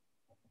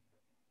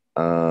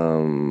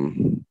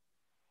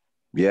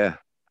 Yeah,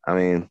 I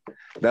mean,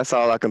 that's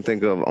all I can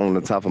think of on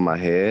the top of my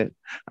head.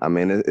 I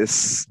mean,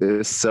 it's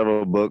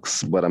several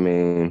books, but I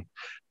mean,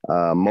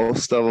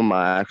 most of them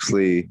I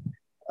actually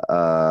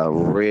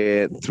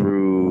read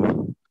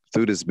through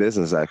this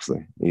business.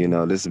 Actually, you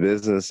know, this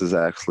business is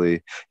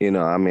actually, you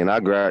know, I mean, I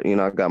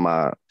got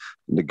my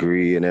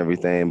degree and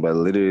everything, but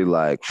literally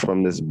like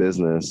from this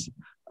business,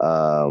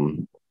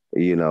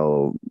 you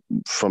know,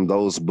 from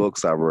those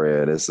books I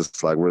read, it's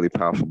just like really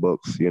powerful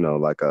books, you know,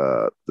 like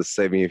the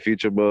Saving Your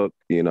Future book,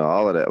 you know,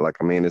 all of that. Like,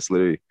 I mean, it's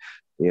literally,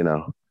 you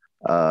know,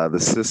 the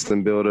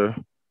System Builder,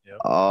 Yep.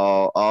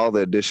 all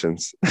the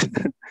editions.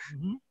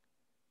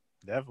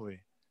 Definitely.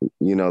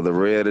 You know, the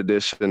red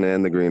edition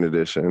and the green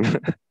edition.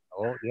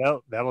 Oh, yeah,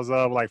 that was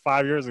like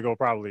 5 years ago,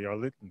 probably,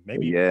 or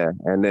maybe. Yeah,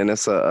 and then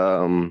it's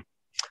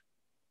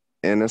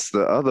and it's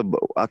the other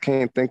book. I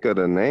can't think of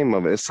the name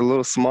of it. It's a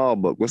little small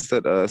book. What's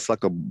that? It's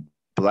like a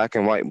black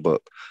and white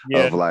book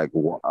of like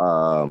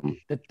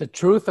the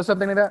truth or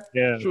something like that.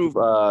 Yeah, truth.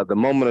 The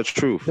moment of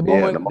truth. The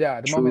moment of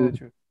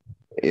truth.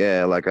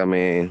 Yeah, like, I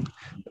mean,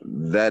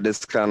 that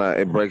is kind of,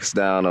 it breaks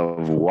down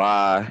of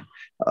why,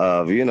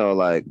 you know,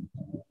 like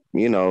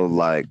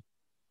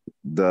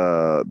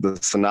the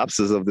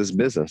synopsis of this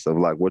business of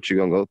like what you're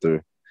gonna go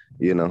through,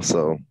 you know.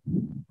 So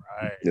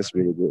it's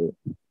really good.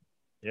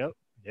 Yep.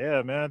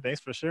 Yeah, man. Thanks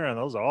for sharing.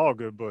 Those are all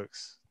good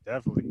books.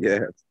 Definitely.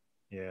 Yeah.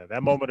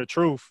 That moment of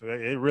truth.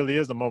 It really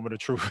is the moment of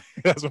truth.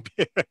 that's when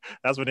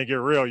they get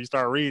real. You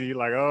start reading, you're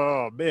like,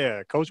 oh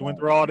man, Coach went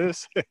through all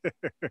this.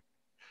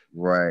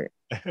 Right.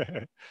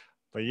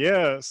 But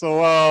yeah,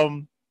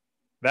 so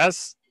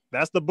that's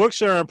the book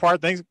sharing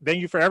part. Thank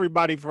you for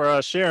everybody for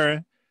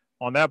sharing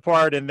on that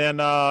part. And then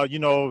you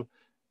know,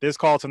 this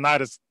call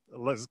tonight is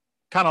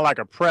kind of like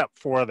a prep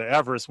for the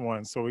Everest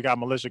one. So we got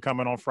Militia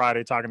coming on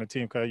Friday talking to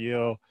Team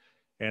Kayil,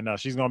 and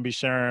she's going to be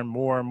sharing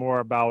more and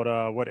more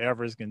about what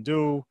Everest can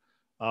do.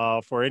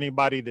 For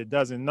anybody that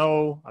doesn't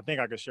know, I think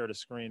I could share the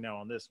screen now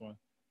on this one.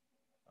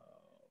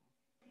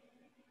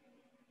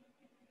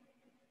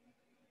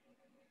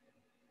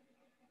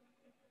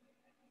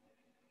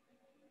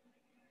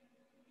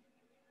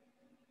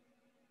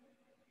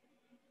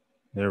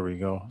 There we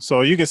go.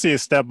 So you can see it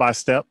step by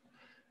step.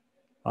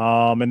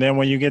 And then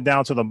when you get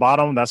down to the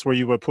bottom, that's where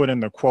you would put in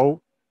the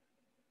quote.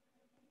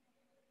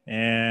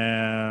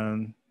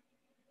 And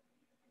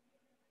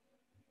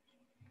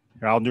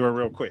here, I'll do it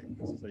real quick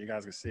so you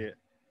guys can see it.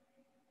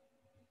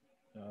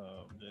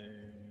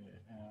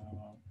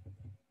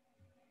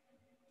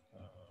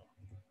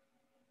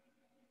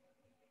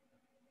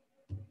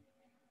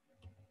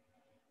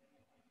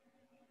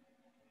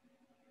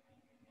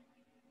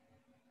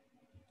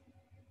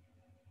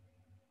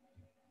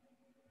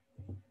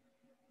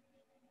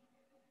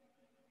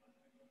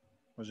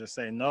 We'll just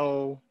say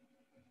no,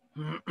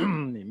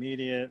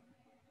 immediate,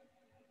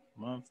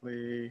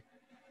 monthly,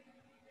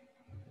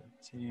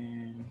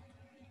 15.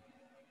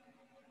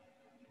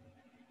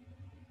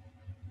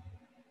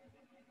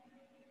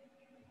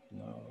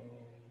 No.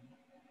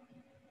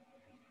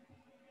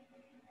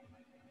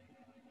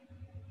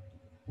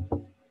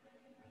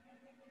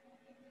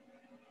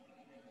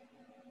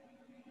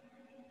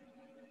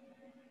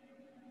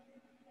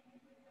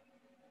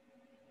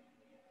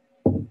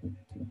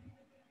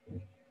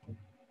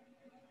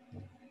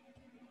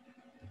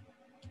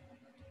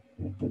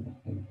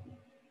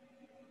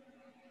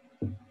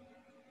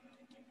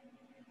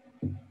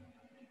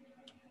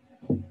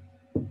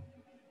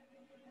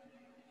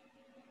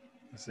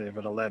 Let's see if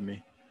it'll let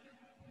me.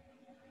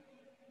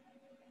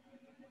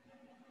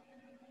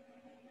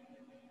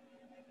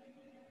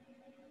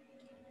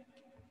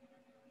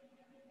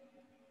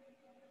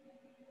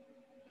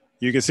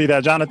 You can see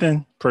that,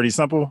 Jonathan? Pretty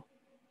simple.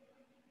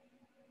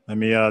 Let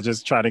me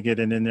just try to get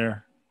it in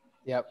there.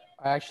 Yep.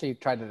 I actually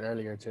tried it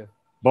earlier too.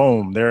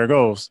 Boom, there it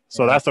goes.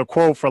 So that's a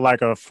quote for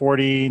like a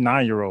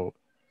 49-year-old,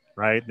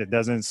 right? That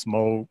doesn't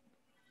smoke,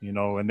 you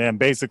know, and then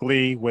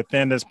basically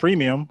within this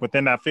premium,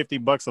 within that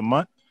 $50 a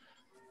month,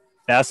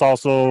 that's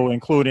also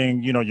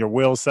including, you know, your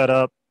will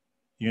setup.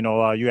 You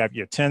know, you have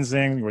your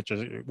Tenzing,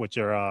 which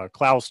your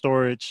cloud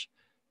storage,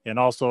 and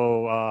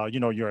also, you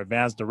know, your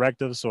advanced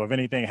directives. So if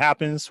anything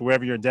happens,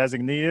 whoever your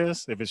designee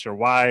is, if it's your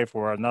wife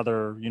or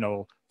another, you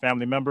know,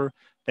 family member,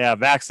 they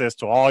have access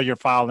to all your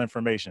file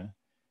information.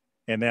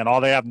 And then all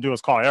they have to do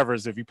is call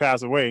Everest if you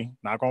pass away,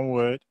 knock on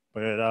wood.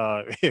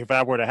 But if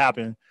that were to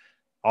happen,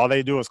 all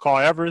they do is call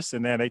Everest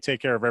and then they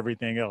take care of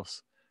everything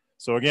else.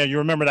 So again, you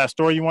remember that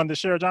story you wanted to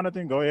share,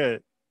 Jonathan? Go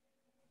ahead.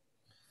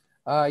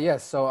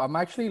 Yes. So I'm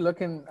actually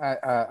looking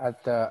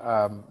at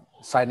the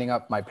signing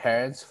up my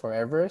parents for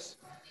Everest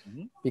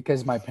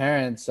because my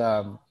parents,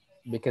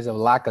 because of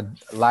lack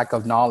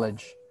of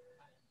knowledge,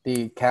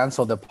 they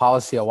canceled the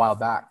policy a while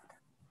back.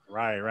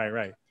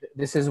 Right.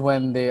 This is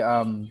when they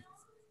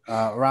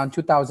around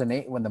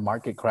 2008 when the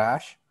market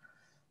crashed.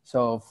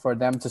 So for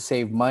them to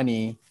save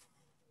money,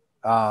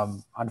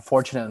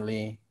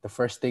 unfortunately, the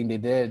first thing they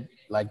did,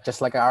 like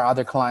just like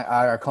our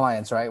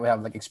clients, right? We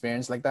have like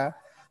experience like that.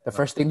 The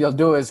first thing they'll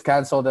do is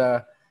cancel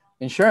the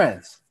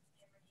insurance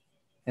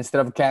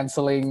instead of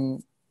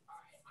canceling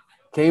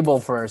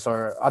cable first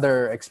or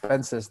other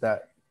expenses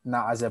that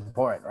not as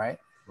important, right?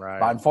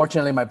 Right. But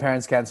unfortunately, my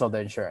parents canceled the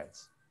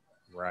insurance.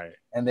 Right.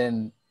 And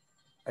then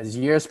as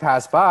years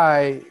passed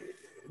by,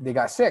 they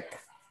got sick.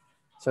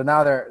 So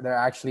now they're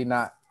actually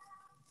not,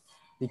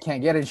 they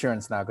can't get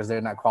insurance now because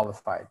they're not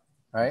qualified,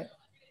 right?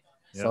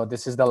 Yep. So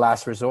this is the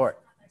last resort.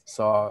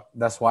 So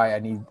that's why I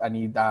need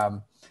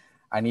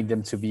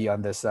them to be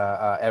on this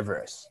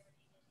Everest.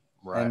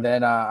 Right. And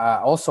then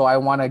also I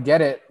want to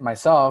get it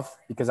myself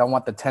because I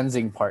want the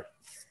Tenzing part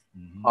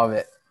of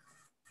it.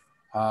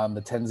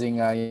 The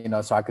Tenzing, you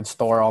know, so I could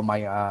store all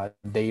my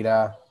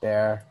data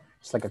there.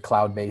 It's like a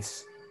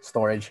cloud-based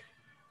storage.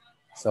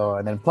 So,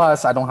 and then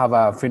plus I don't have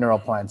a funeral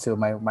plan too.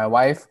 My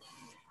wife,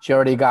 she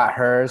already got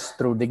hers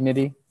through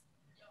Dignity.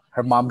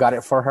 Her mom got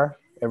it for her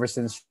ever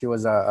since she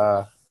was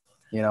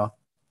you know,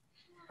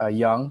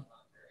 young.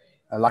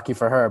 Lucky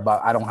for her,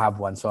 but I don't have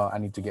one, so I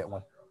need to get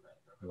one.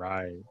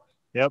 Right.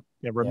 Yep.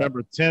 And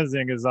remember,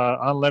 Tenzing is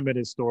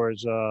unlimited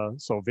storage.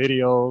 So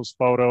videos,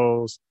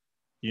 photos,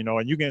 you know,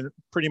 and you can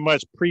pretty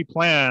much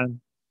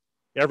pre-plan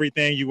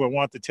everything you would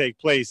want to take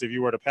place if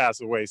you were to pass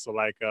away. So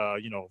like,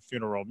 you know,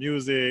 funeral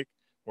music,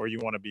 where you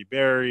want to be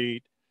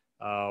buried,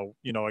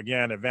 you know,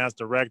 again, advanced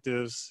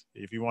directives,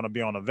 if you want to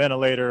be on a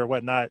ventilator or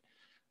whatnot,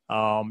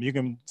 you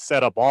can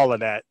set up all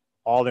of that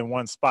all in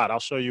one spot. I'll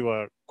show you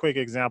a quick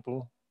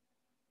example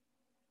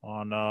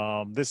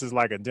on, this is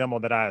like a demo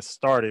that I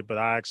started, but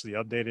I actually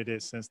updated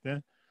it since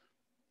then.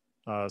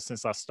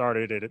 Since I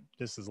started it,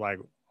 this is like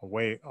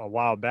a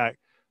while back,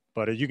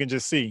 but as you can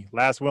just see,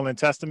 last will and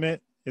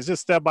testament is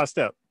just step by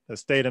step.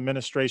 Estate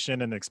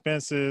administration and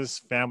expenses,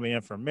 family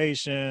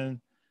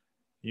information,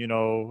 you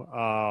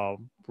know,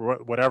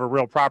 whatever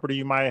real property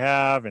you might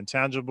have,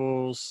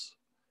 intangibles,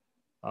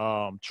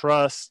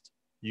 trust.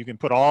 You can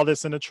put all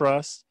this in the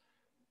trust.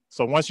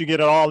 So once you get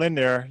it all in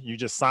there, you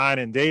just sign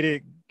and date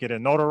it, get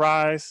it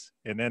notarized,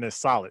 and then it's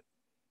solid.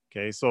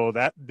 Okay, so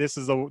this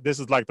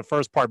is like the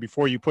first part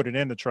before you put it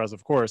in the trust,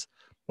 of course.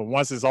 But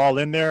once it's all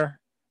in there,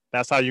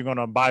 that's how you're going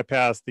to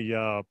bypass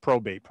the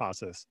probate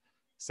process.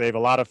 Save a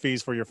lot of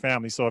fees for your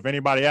family. So if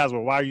anybody asks,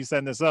 well, why are you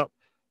setting this up?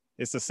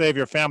 it's to save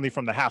your family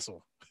from the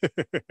hassle.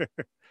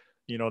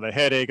 You know, the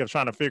headache of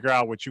trying to figure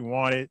out what you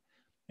wanted.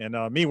 And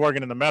me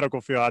working in the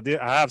medical field,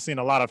 I have seen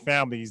a lot of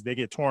families, they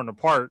get torn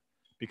apart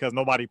because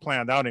nobody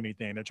planned out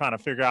anything. They're trying to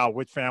figure out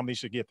which family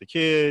should get the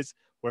kids,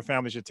 what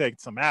family should take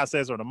some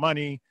assets or the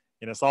money.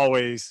 And it's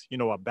always, you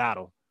know, a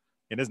battle.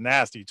 And it's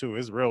nasty too.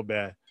 It's real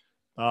bad.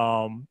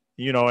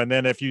 You know, and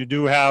then if you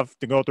do have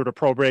to go through the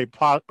probate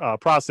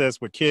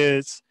process with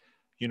kids,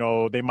 you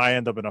know, they might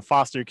end up in a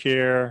foster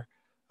care.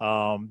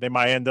 They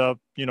might end up,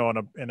 you know,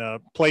 in a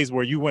place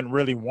where you wouldn't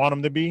really want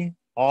them to be,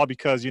 all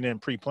because you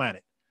didn't pre-plan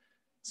it.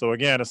 So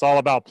again, it's all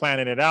about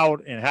planning it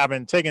out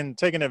and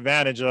taking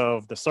advantage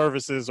of the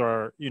services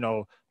or, you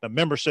know, the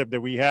membership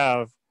that we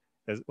have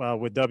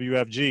with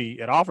WFG.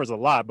 It offers a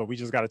lot, but we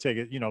just got to take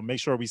it, you know, make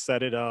sure we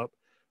set it up,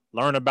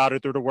 learn about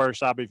it through the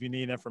workshop if you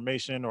need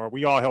information, or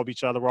we all help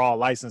each other. We're all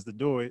licensed to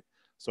do it.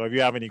 So if you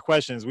have any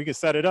questions, we can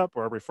set it up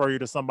or refer you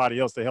to somebody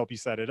else to help you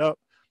set it up.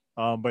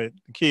 But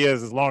the key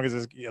is as long as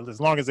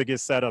it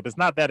gets set up, it's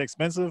not that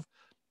expensive,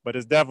 but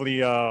it's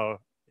definitely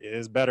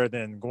is better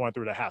than going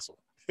through the hassle.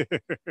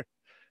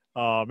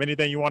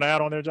 Anything you want to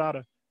add on there,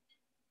 Jada?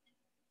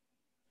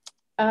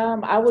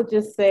 I would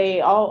just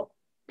say, I'll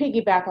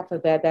piggyback off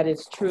of that. That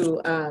is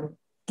true.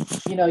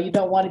 You know, you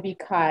don't want to be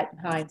caught in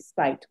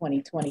hindsight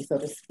 2020, so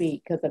to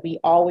speak, because we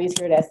always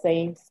hear that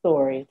same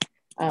story.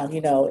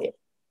 You know,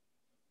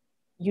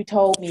 you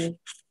told me,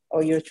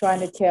 or you're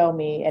trying to tell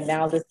me, and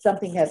now that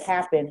something has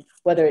happened,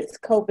 whether it's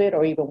COVID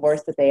or even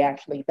worse, that they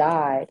actually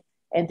died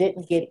and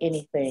didn't get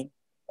anything.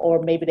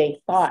 Or maybe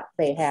they thought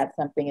they had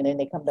something and then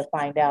they come to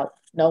find out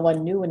no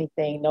one knew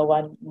anything. No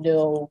one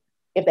knew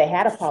if they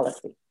had a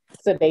policy.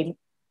 So they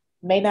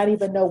may not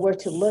even know where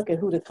to look and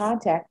who to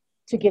contact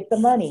to get the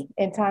money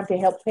in time to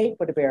help pay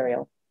for the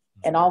burial.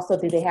 And also,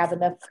 do they have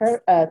enough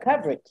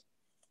coverage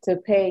to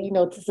pay, you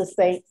know, to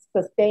sustain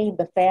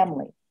the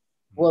family?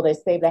 Will they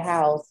save the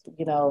house?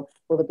 You know,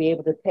 will they be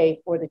able to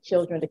pay for the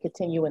children to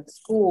continue in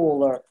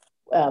school or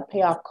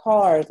pay off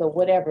cars or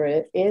whatever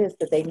it is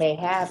that they may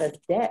have as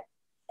debt?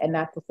 And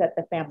not to set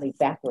the family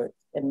backwards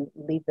and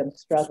leave them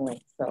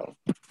struggling. So,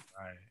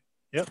 right.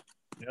 Yep.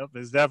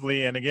 It's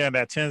definitely, and again,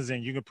 that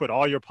Tenzin, you can put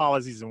all your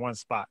policies in one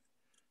spot.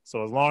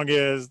 So as long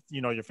as,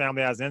 you know, your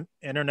family has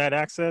internet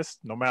access,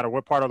 no matter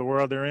what part of the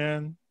world they're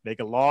in, they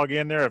can log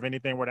in there if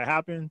anything were to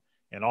happen,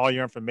 and all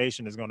your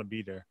information is going to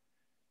be there.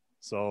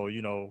 So,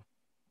 you know,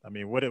 I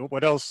mean,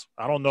 what else?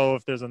 I don't know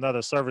if there's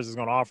another service that's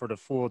going to offer the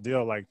full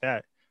deal like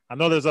that. I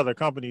know there's other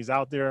companies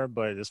out there,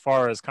 but as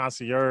far as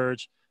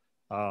concierge,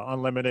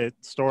 unlimited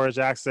storage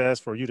access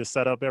for you to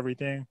set up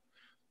everything,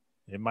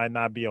 it might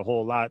not be a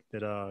whole lot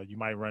that you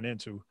might run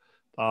into.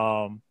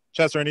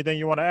 Chester, anything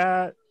you want to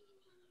add?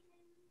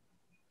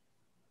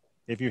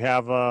 If you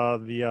have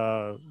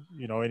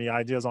you know, any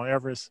ideas on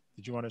Everest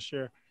that you want to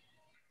share?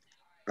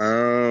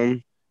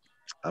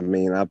 I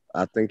mean,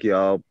 I think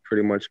y'all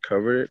pretty much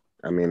covered it.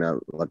 I mean,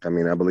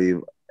 I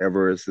believe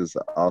Everest is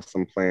an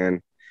awesome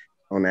plan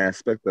on the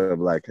aspect of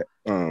like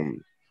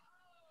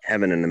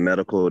having in the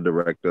medical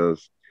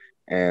directives.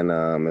 And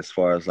as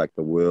far as like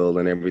the will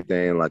and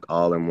everything, like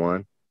all in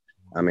one,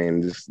 I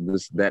mean,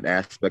 just that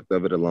aspect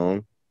of it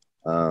alone,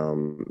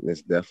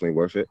 it's definitely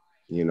worth it,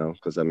 you know,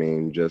 because I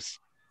mean, just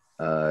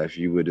if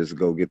you would just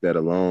go get that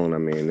alone, I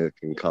mean, it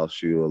can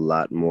cost you a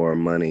lot more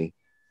money,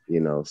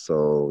 you know.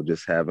 So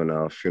just having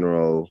a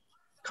funeral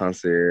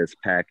concierge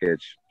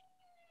package,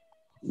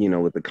 you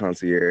know, with the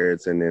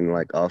concierge, and then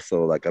like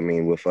also like, I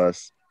mean, with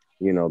us,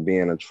 you know,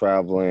 being a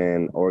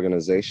traveling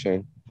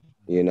organization,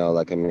 you know,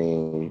 like, I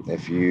mean,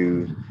 if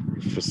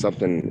for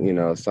something, you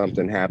know,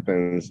 something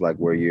happens like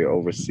where you're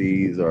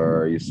overseas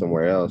or you're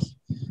somewhere else,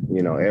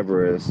 you know,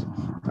 Everest,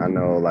 I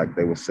know like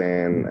they were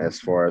saying as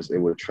far as it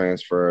would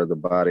transfer the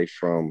body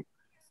from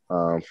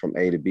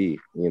A to B,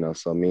 you know,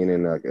 so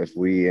meaning like if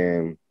we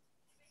in,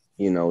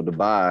 you know,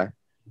 Dubai,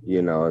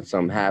 you know, if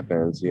something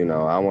happens, you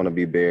know, I want to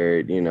be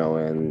buried, you know,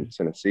 in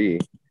Tennessee,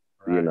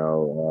 right. You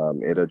know,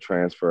 it'll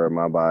transfer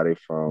my body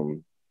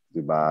from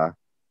Dubai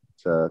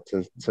to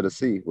the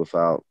sea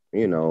without,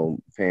 you know,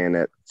 paying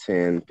that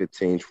 $10,000,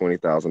 $15,000,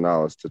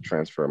 $20,000 to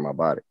transfer my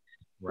body.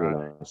 Right. You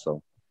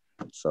know,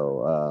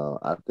 so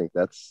I think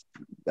that's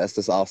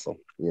just awesome,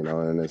 you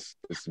know, and it's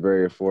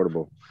very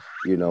affordable.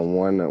 You know,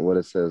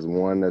 $1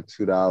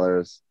 to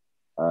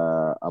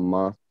 $2 a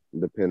month,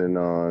 depending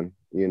on,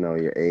 you know,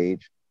 your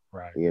age.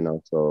 Right. You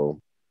know,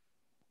 so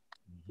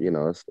you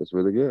know, it's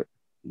really good.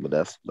 But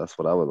that's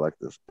what I would like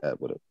to add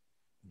with it.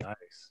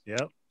 Nice.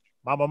 Yep.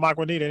 Mama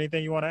Makwanita,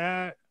 anything you want to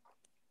add?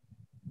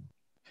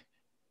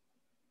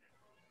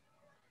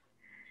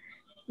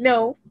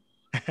 No.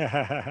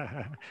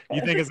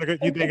 You think it's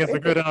a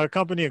good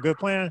company, a good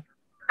plan?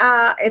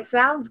 It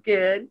sounds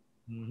good.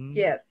 Mm-hmm.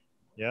 Yes.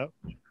 Yep.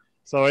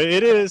 So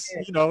it is,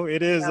 you know,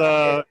 it is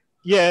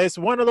yeah, it's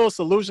one of those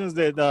solutions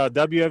that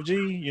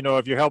WFG, you know,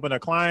 if you're helping a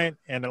client,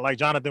 and like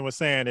Jonathan was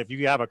saying, if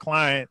you have a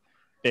client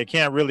that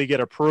can't really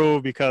get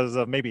approved because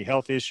of maybe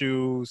health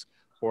issues,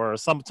 or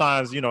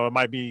sometimes, you know, it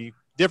might be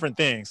different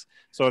things.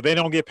 So if they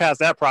don't get past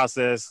that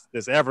process,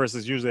 this Everest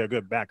is usually a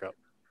good backup.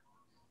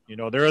 You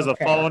know, there is a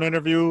phone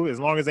interview. As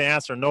long as they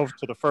answer no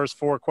to the first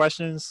 4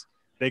 questions,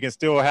 they can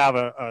still have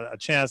a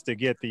chance to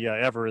get the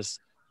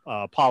Everest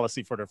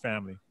policy for their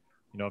family.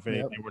 You know, if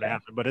anything were to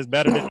happen. But it's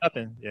better than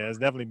nothing. Yeah, it's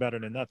definitely better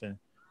than nothing.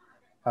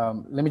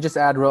 Let me just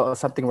add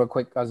something real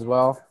quick as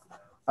well.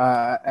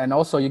 And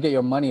also, you get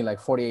your money like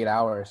 48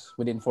 hours,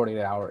 within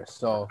 48 hours.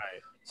 So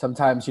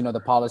sometimes, you know, the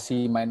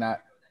policy might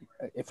not,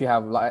 if you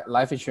have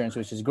life insurance,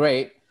 which is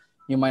great,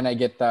 you might not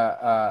get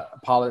the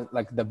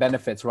like the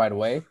benefits right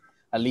away.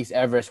 At least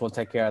Everest will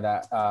take care of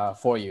that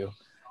for you.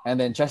 And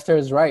then Chester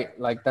is right.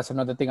 Like, that's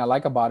another thing I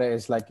like about it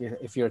is like,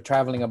 if you're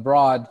traveling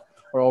abroad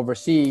or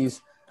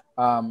overseas,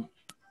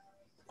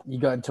 you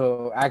got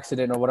into an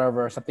accident or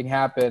whatever, something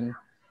happened,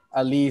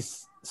 at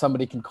least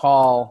somebody can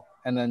call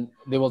and then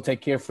they will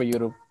take care for you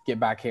to get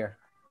back here.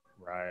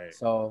 Right.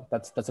 So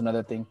that's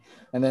another thing.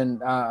 And then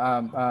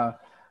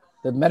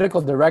the medical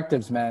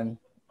directives, man,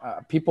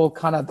 people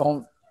kind of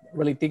don't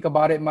really think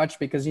about it much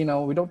because, you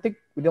know, we don't think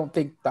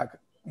that,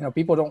 you know,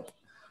 people don't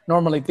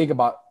normally think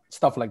about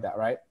stuff like that,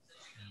 right?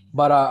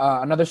 But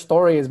another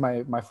story is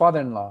my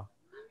father-in-law.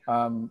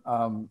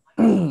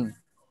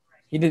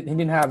 He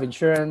didn't have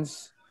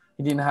insurance.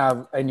 He didn't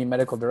have any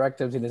medical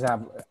directives. He doesn't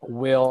have a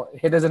will.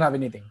 He doesn't have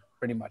anything,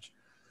 pretty much.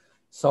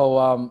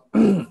 So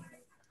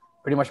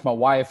pretty much my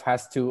wife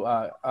has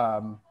to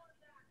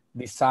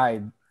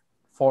decide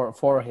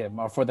for him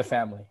or for the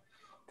family,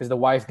 because the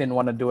wife didn't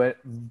want to do it,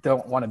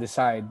 don't want to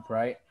decide,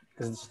 right?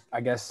 Because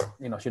I guess,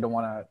 you know, she don't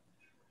want to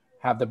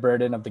have the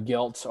burden of the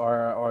guilt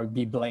or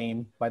be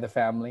blamed by the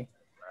family.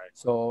 Right.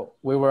 So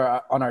we were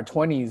on our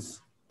 20s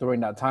during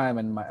that time,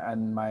 and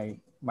my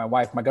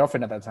wife, my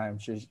girlfriend at that time,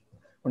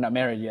 we're not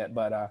married yet,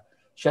 but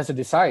she has to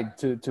decide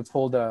to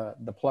pull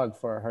the plug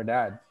for her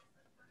dad.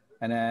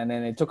 And then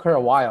it took her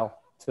a while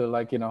to,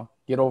 like, you know,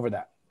 get over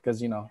that,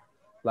 because, you know,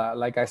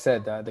 like I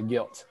said, the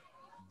guilt.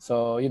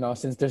 So, you know,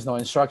 since there's no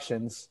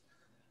instructions,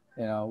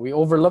 you know, we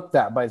overlooked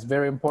that, but it's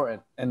very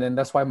important. And then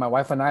that's why my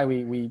wife and I,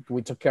 we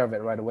took care of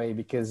it right away,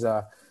 because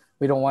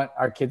we don't want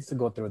our kids to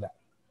go through that.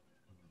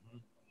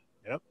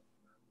 Yep.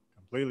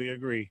 Completely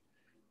agree.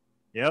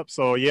 Yep.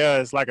 So yeah,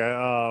 it's like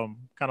a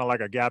kind of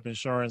like a gap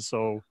insurance.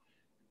 So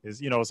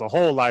it's, you know, it's a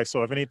whole life.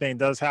 So if anything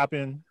does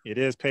happen, it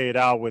is paid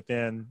out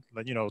within,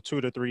 you know,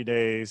 2 to 3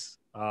 days.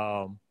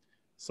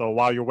 So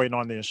while you're waiting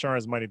on the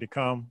insurance money to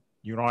come,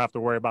 you don't have to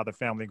worry about the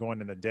family going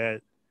into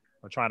debt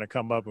or trying to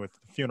come up with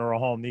the funeral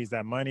home needs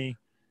that money.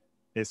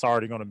 It's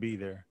already going to be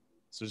there.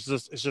 So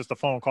it's just a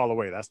phone call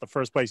away. That's the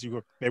first place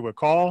they would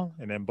call,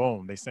 and then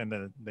boom, they send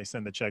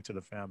the check to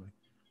the family.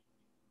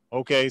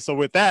 Okay, so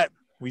with that,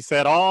 we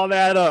set all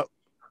that up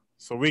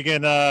so we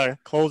can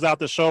close out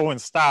the show in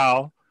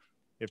style.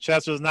 If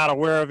Chester's not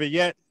aware of it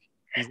yet,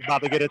 he's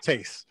about to get a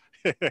taste.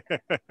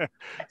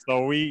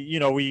 So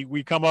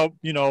we come up,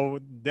 you know,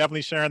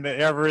 definitely sharing the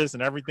Everest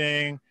and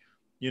everything,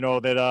 you know,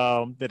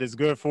 that is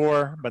good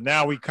for. But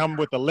now we come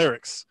with the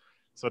lyrics.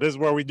 So this is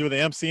where we do the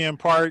MCM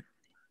part.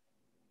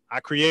 I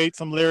create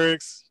some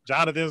lyrics.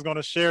 Jonathan's going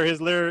to share his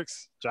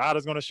lyrics.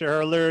 Jada's going to share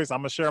her lyrics. I'm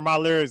going to share my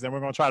lyrics. Then we're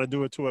going to try to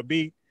do it to a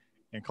beat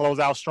and close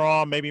out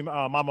strong. Maybe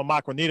Mama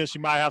Macronita, she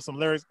might have some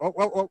lyrics.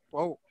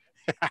 Oh.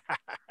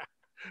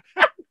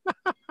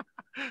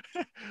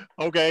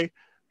 Okay,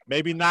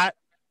 maybe not,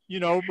 you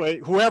know, but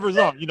whoever's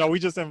on, you know, we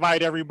just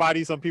invite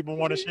everybody. Some people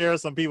want to share.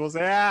 Some people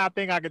say, I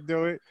think I could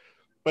do it.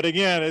 But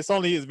again, it's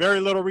very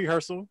little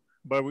rehearsal,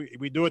 but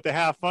we do it to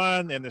have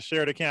fun and to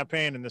share the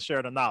campaign and to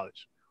share the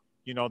knowledge.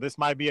 You know, this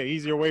might be an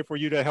easier way for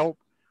you to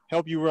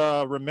help you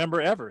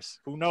remember Everest.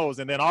 Who knows?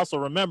 And then also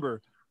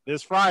remember,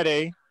 this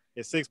Friday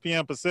at 6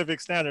 p.m.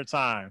 Pacific Standard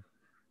Time,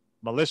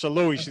 Melissa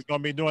Louie, she's going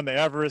to be doing the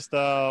Everest,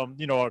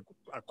 you know,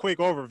 a quick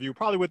overview,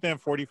 probably within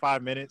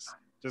 45 minutes,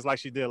 just like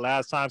she did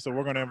last time. So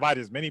we're going to invite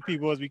as many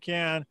people as we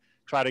can,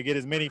 try to get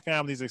as many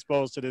families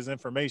exposed to this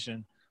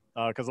information,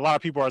 because a lot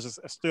of people are just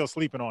still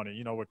sleeping on it,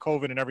 you know, with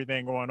COVID and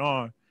everything going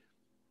on.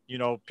 You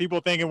know, people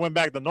think it went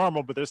back to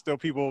normal, but there's still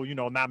people, you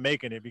know, not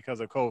making it because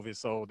of COVID.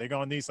 So they're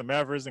going to need some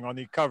Everest and going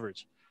to need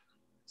coverage.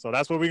 So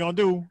that's what we're going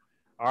to do.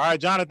 All right,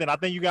 Jonathan, I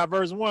think you got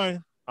verse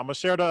 1. I'm going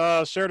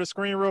to share the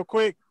screen real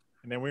quick,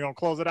 and then we're going to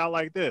close it out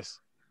like this.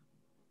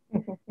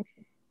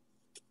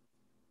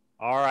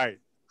 All right.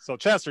 So,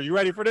 Chester, you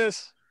ready for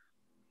this?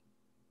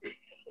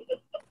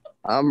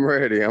 I'm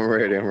ready.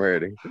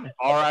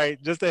 All right.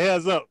 Just a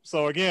heads up.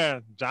 So,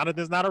 again,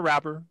 Jonathan's not a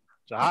rapper.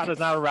 Jahada's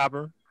not a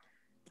rapper.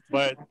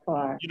 But,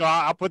 you know,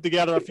 I put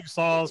together a few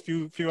songs,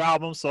 few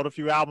albums, sold a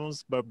few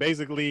albums. But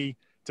basically,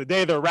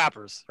 today they're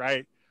rappers,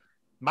 right?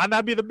 Might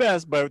not be the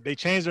best, but they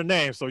changed their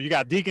name. So you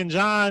got Deacon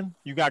John,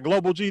 you got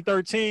Global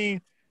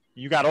G13,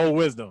 you got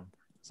O-Wizdom.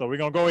 So we're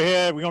going to go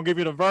ahead. We're going to give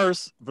you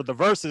the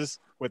verses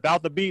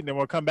without the beat, and then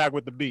we'll come back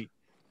with the beat.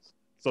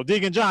 So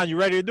Deacon John, you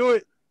ready to do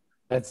it?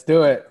 Let's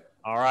do it.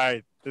 All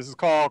right. This is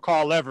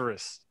called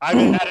Everest. I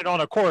haven't added on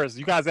a chorus.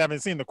 You guys haven't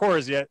seen the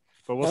chorus yet,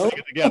 but we'll sing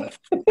it together.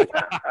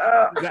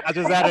 I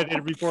just added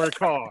it before the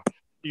call,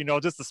 you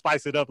know, just to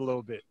spice it up a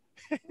little bit.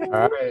 All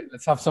right.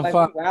 Let's have some like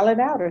fun. Wilding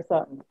out or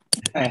something.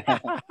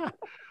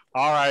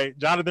 All right.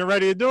 Jonathan,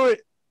 ready to do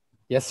it?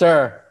 Yes,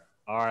 sir.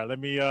 All right, let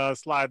me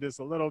slide this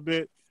a little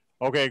bit.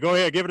 Okay, go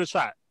ahead, give it a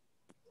shot.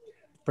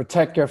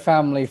 Protect your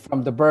family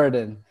from the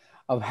burden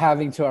of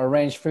having to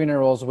arrange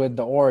funerals with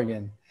the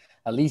organ.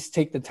 At least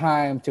take the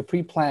time to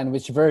pre-plan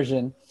which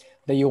version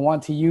that you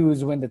want to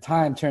use when the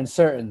time turns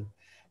certain.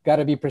 Got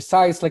to be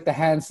precise like the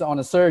hands on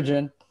a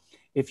surgeon.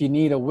 If you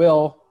need a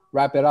will,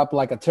 wrap it up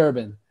like a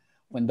turban.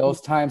 When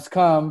those times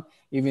come,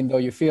 even though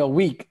you feel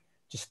weak,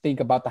 just think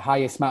about the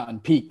highest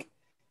mountain peak.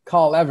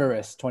 Call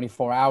Everest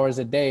 24 hours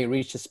a day,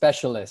 reach a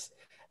specialist.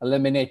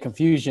 Eliminate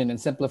confusion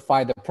and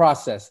simplify the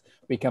process.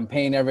 We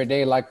campaign every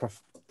day like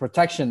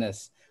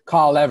protectionists.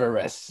 Call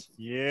Everest.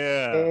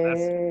 Yeah, that's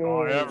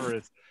Call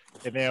Everest.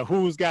 And then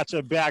who's got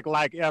your back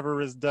like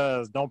Everest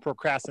does? Don't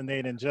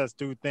procrastinate and just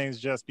do things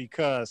just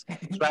because.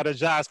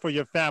 Strategize for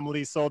your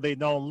family so they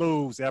don't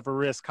lose.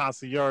 Everest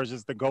Concierge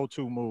is the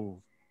go-to move.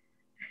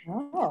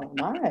 Oh,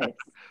 nice.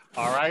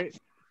 All right.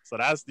 So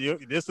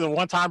this is a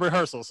one-time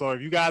rehearsal. So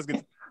if you guys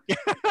can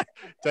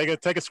take a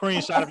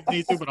screenshot if you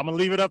need to, but I'm gonna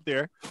leave it up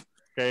there.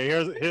 Okay,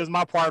 here's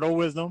my part,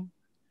 O-Wizdom.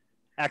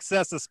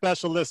 Access a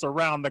specialist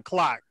around the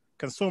clock.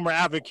 Consumer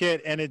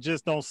advocate, and it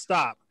just don't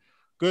stop.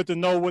 Good to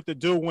know what to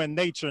do when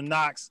nature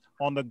knocks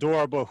on the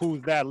door, but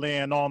who's that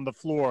laying on the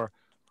floor?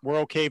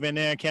 World caving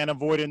in, can't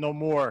avoid it no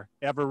more.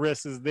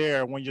 Everest is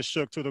there when you're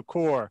shook to the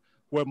core.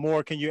 What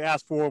more can you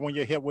ask for when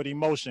you're hit with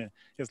emotion?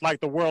 It's like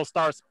the world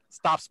stops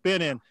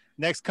spinning.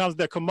 Next comes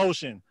the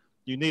commotion.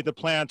 You need the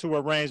plan to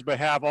arrange, but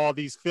have all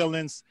these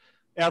feelings.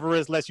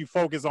 Everest lets you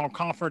focus on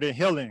comfort and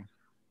healing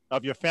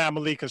of your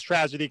family, because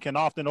tragedy can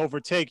often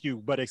overtake you,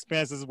 but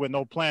expenses with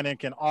no planning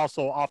can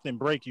also often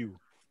break you.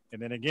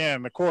 And then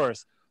again, of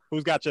course,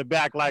 who's got your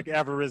back like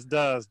Everest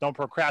does? Don't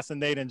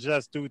procrastinate and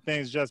just do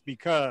things just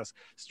because.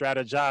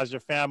 Strategize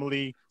your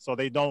family so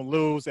they don't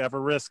lose.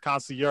 Everest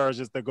Concierge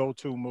is the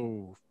go-to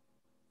move.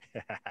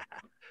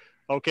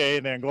 Okay,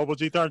 and then Global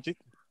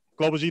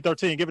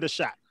G13, give it a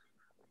shot.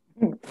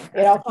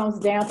 It all comes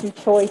down to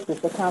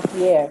choices. The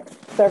concierge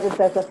service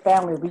as a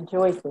family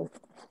rejoices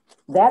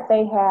that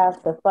they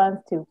have the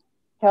funds to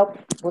help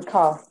with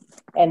costs,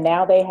 and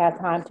now they have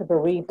time to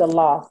bereave the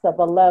loss of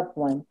a loved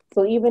one.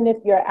 So even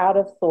if you're out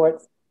of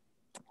sorts,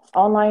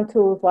 online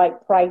tools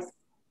like Price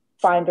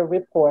Finder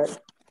Report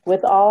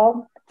with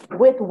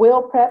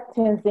will prep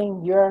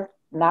tensing, you're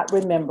not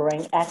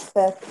remembering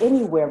access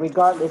anywhere,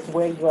 regardless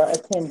where you are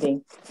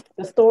attending.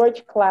 The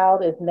storage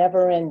cloud is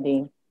never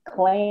ending.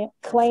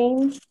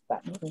 Claims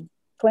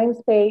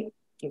paid,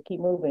 you keep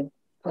moving.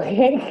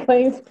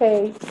 Claims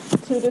paid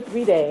 2 to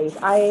 3 days.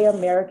 IA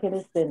American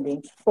is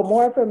sending. For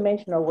more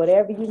information or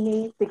whatever you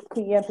need, 6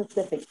 p.m.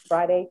 Pacific,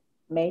 Friday,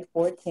 May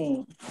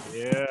 14th.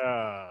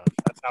 Yeah,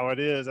 that's how it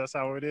is. That's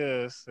how it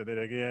is. And then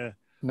again.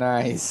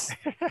 Nice.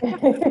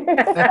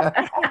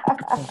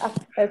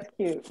 That's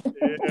cute.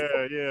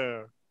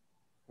 Yeah.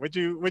 What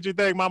you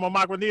think, Mama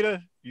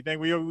Makwanita? You think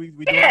we doing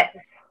it?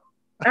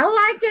 I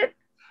like it.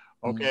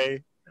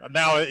 Okay.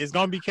 Now it's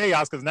gonna be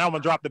chaos because now I'm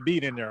gonna drop the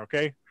beat in there,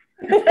 okay?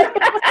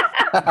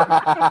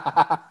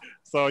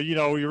 So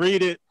we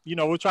read it,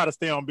 we'll try to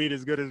stay on beat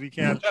as good as we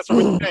can. Chester,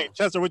 what you think?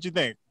 What you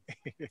think?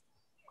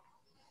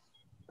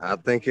 I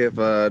think if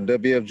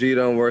WFG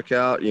don't work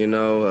out, we can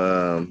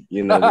always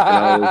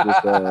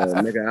just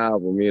make an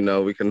album.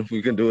 We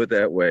can do it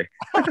that way.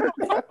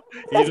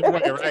 Either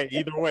way, right?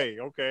 Either way,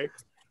 okay.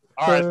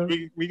 All right, so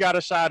we got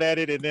a shot at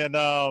it, and then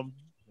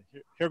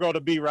here go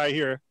the beat right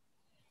here.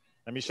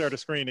 Let me share the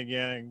screen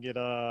again and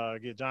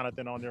get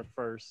Jonathan on there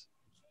first.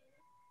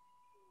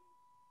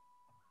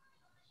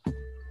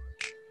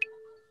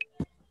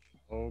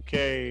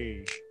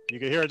 Okay, you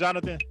can hear it,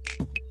 Jonathan?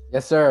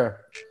 Yes, sir.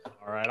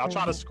 All right, I'll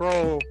try to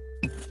scroll.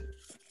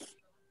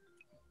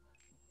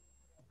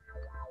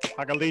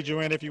 I can lead you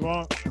in if you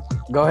want.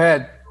 Go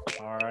ahead.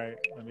 All right,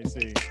 let me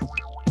see.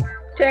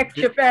 Protect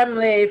your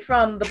family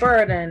from the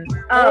burden.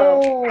 Yeah.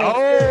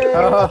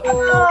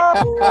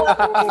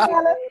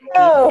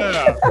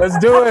 Let's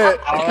do it.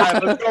 All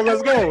right,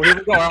 let's go. Here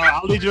we go.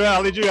 I'll lead you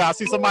in. I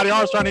see somebody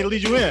else trying to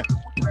lead you in.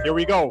 Here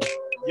we go.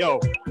 Yo.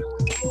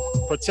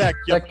 Protect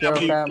your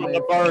family from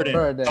the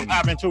burden of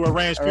having to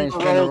arrange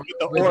funerals with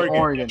the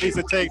organ. At least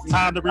it takes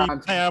time to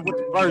replan with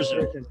the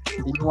version.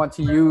 You want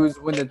to use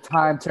when the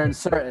time turns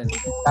certain.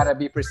 Gotta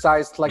be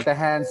precise like the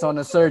hands on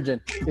a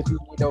surgeon. If you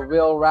need a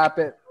will, wrap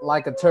it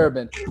like a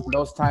turban. When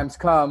those times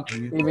come,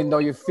 even though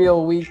you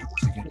feel weak,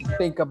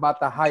 think about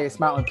the highest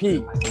mountain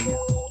peak.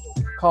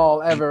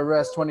 Call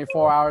Everest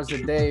 24 hours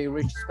a day,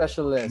 reach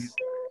specialists.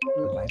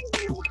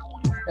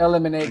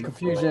 Eliminate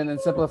confusion and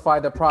simplify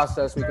the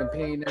process. We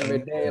campaign every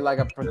day like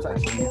a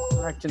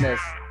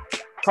protectionist.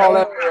 Call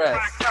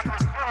Everest.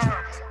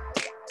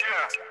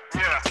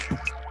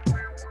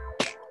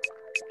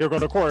 Here go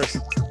the chorus.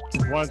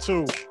 1,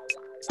 2.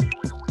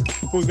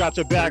 Who's got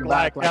your back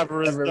like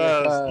Everest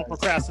does? Don't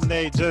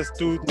procrastinate, just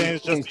do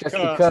things just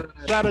because.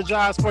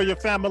 Strategize for your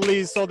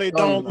family so they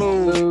don't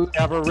lose.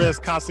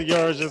 Everest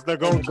Concierge is the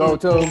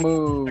go-to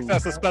move.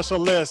 Success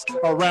specialist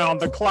around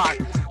the clock.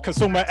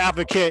 Consumer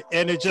advocate,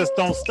 and it just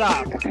don't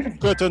stop.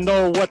 Good to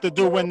know what to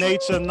do when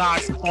nature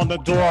knocks on the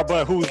door,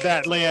 but who's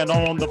that laying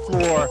on the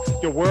floor?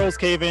 Your world's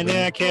caving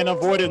in, can't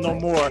avoid it no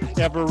more.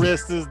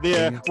 Everest is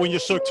there when you're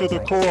shook to the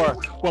core.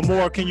 What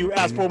more can you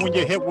ask for when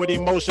you're hit with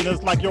emotion?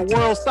 It's like your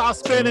world stops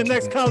spinning,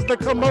 next comes the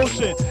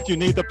commotion. You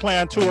need the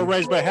plan to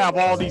arrange, but have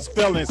all these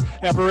feelings.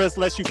 Everest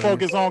lets you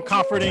focus on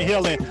comfort and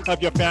healing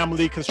of your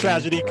family, cause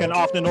tragedy can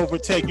often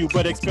overtake you,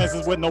 but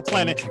expenses with no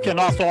planning can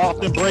also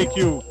often break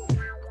you.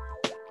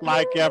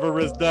 Like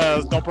Everest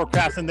does, don't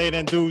procrastinate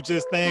and do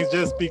just things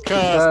just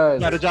because.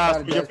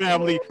 Strategize for your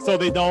family so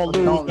they don't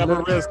lose.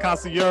 Everest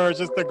Concierge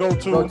is the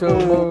go-to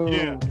move.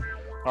 Yeah.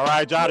 All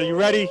right, Jada, you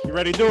ready? You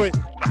ready to do it?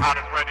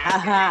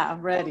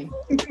 I'm ready.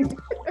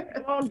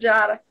 Come on,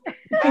 Jada.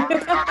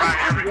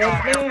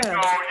 Yes, ma'am.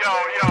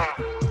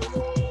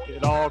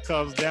 It all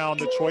comes down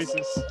to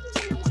choices.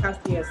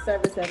 Concierge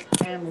services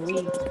and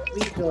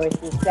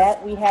rejoices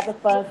that we have the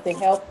funds to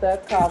help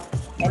the cause.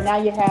 And now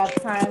you have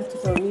time to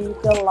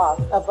bereave the loss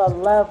of a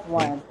loved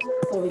one.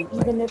 So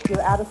even if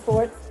you're out of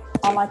sorts,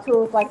 online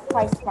tools like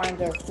Price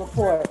Finder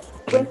report,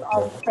 with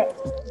all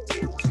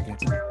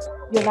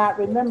you're not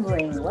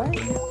remembering, what?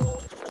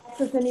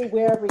 Access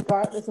anywhere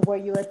regardless of where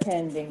you're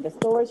attending. The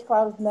storage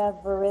cloud is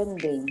never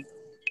ending.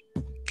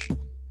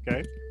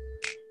 Okay.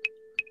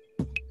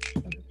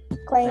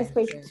 Claim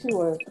space 2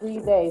 or 3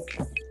 days.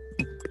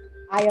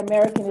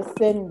 iAmerican is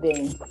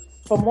sending.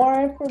 For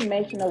more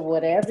information of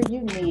whatever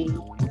you need,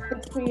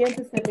 6 p.m.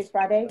 Pacific,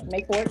 Friday,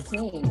 May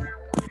 14th. Yeah,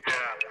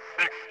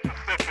 6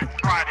 Pacific,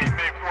 Friday,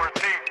 May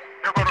 14th.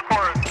 Here go the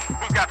chorus.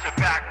 Who got your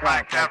back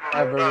like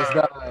Everest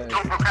does?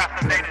 Don't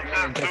procrastinate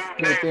and just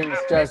do things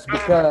just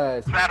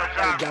because.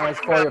 Strategize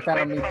for your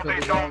family so they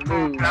don't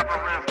lose.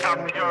 Everest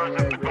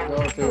Concierge,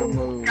 go-to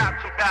move.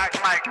 Got your back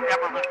like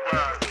Everest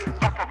does.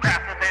 Don't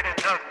procrastinate and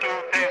just do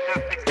things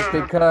just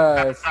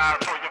because.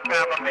 Strategize for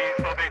your family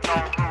so they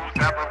don't lose.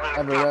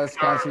 Everest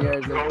Concierge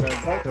is the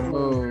go-to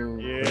move.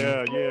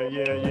 Yeah.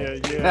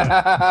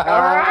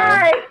 All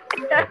right.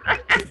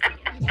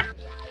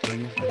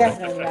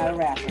 Definitely not a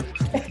rapper.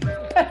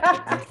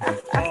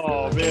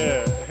 Oh,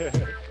 man.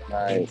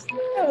 Nice.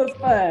 It was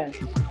fun.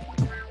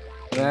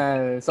 Man,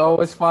 it's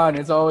always fun.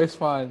 It's always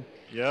fun.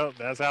 Yep,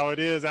 that's how it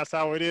is. That's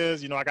how it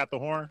is. You know, I got the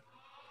horn.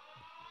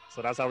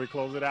 So that's how we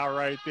close it out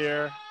right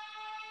there.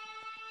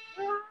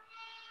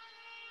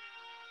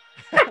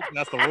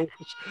 That's the whoosh.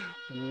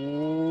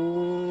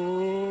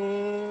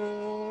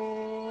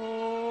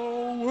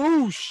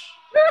 Whoosh.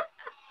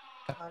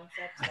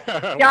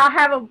 Y'all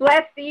have a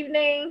blessed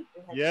evening.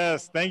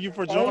 Yes, thank you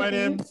for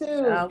joining. Thank you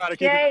too.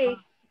 Okay.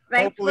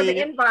 Thanks for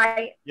the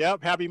invite.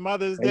 Yep, happy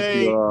Mother's Thank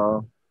Day. you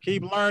all.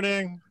 Keep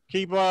learning,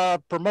 keep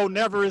promoting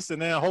Everest,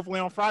 and then hopefully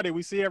on Friday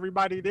we see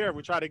everybody there.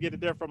 We try to get it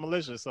there from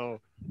Militia, so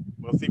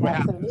we'll see what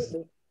happens.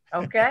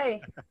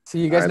 Okay. See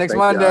you guys next thank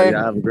Monday.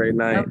 Y'all have a great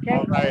night. Okay.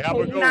 All right, have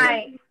a good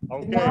night.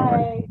 one. Okay. Good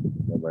night.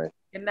 Bye-bye.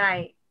 Good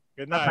night.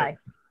 Good night. Bye-bye.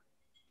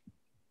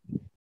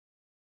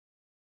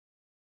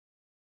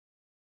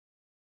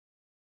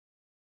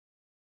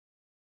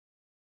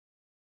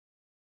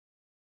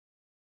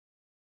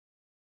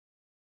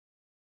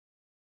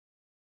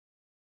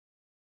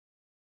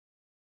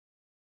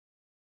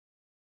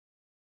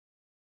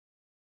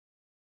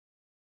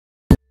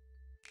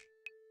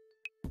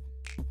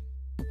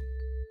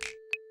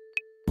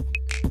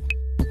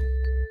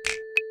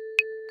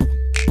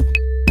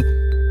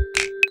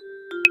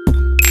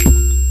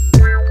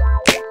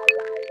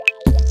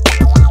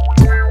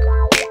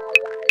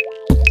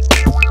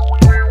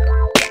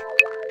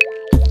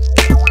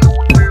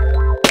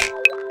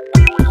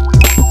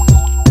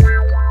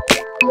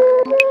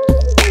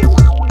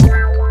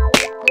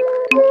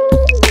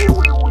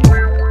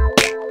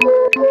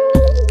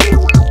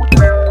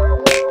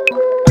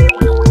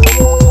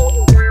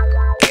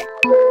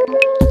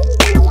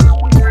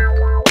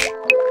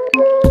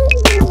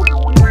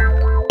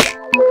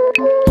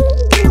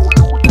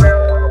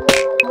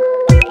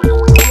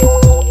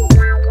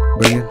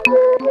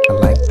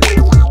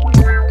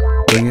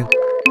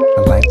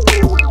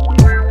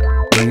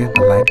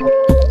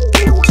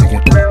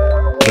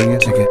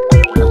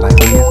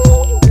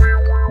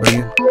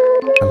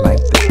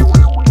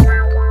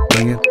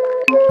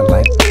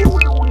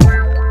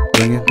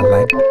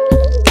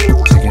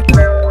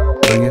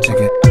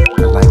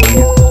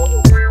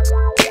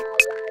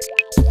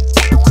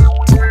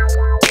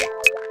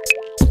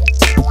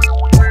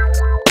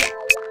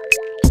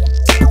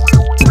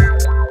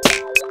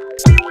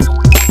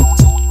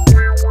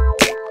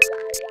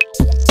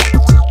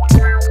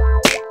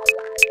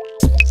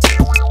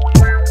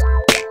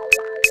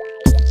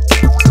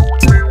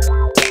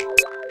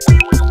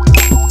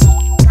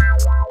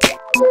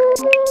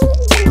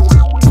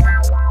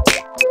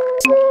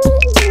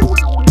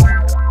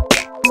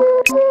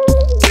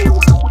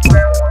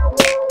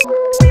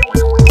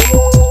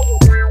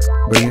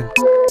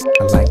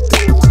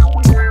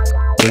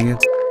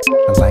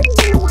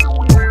 Bye.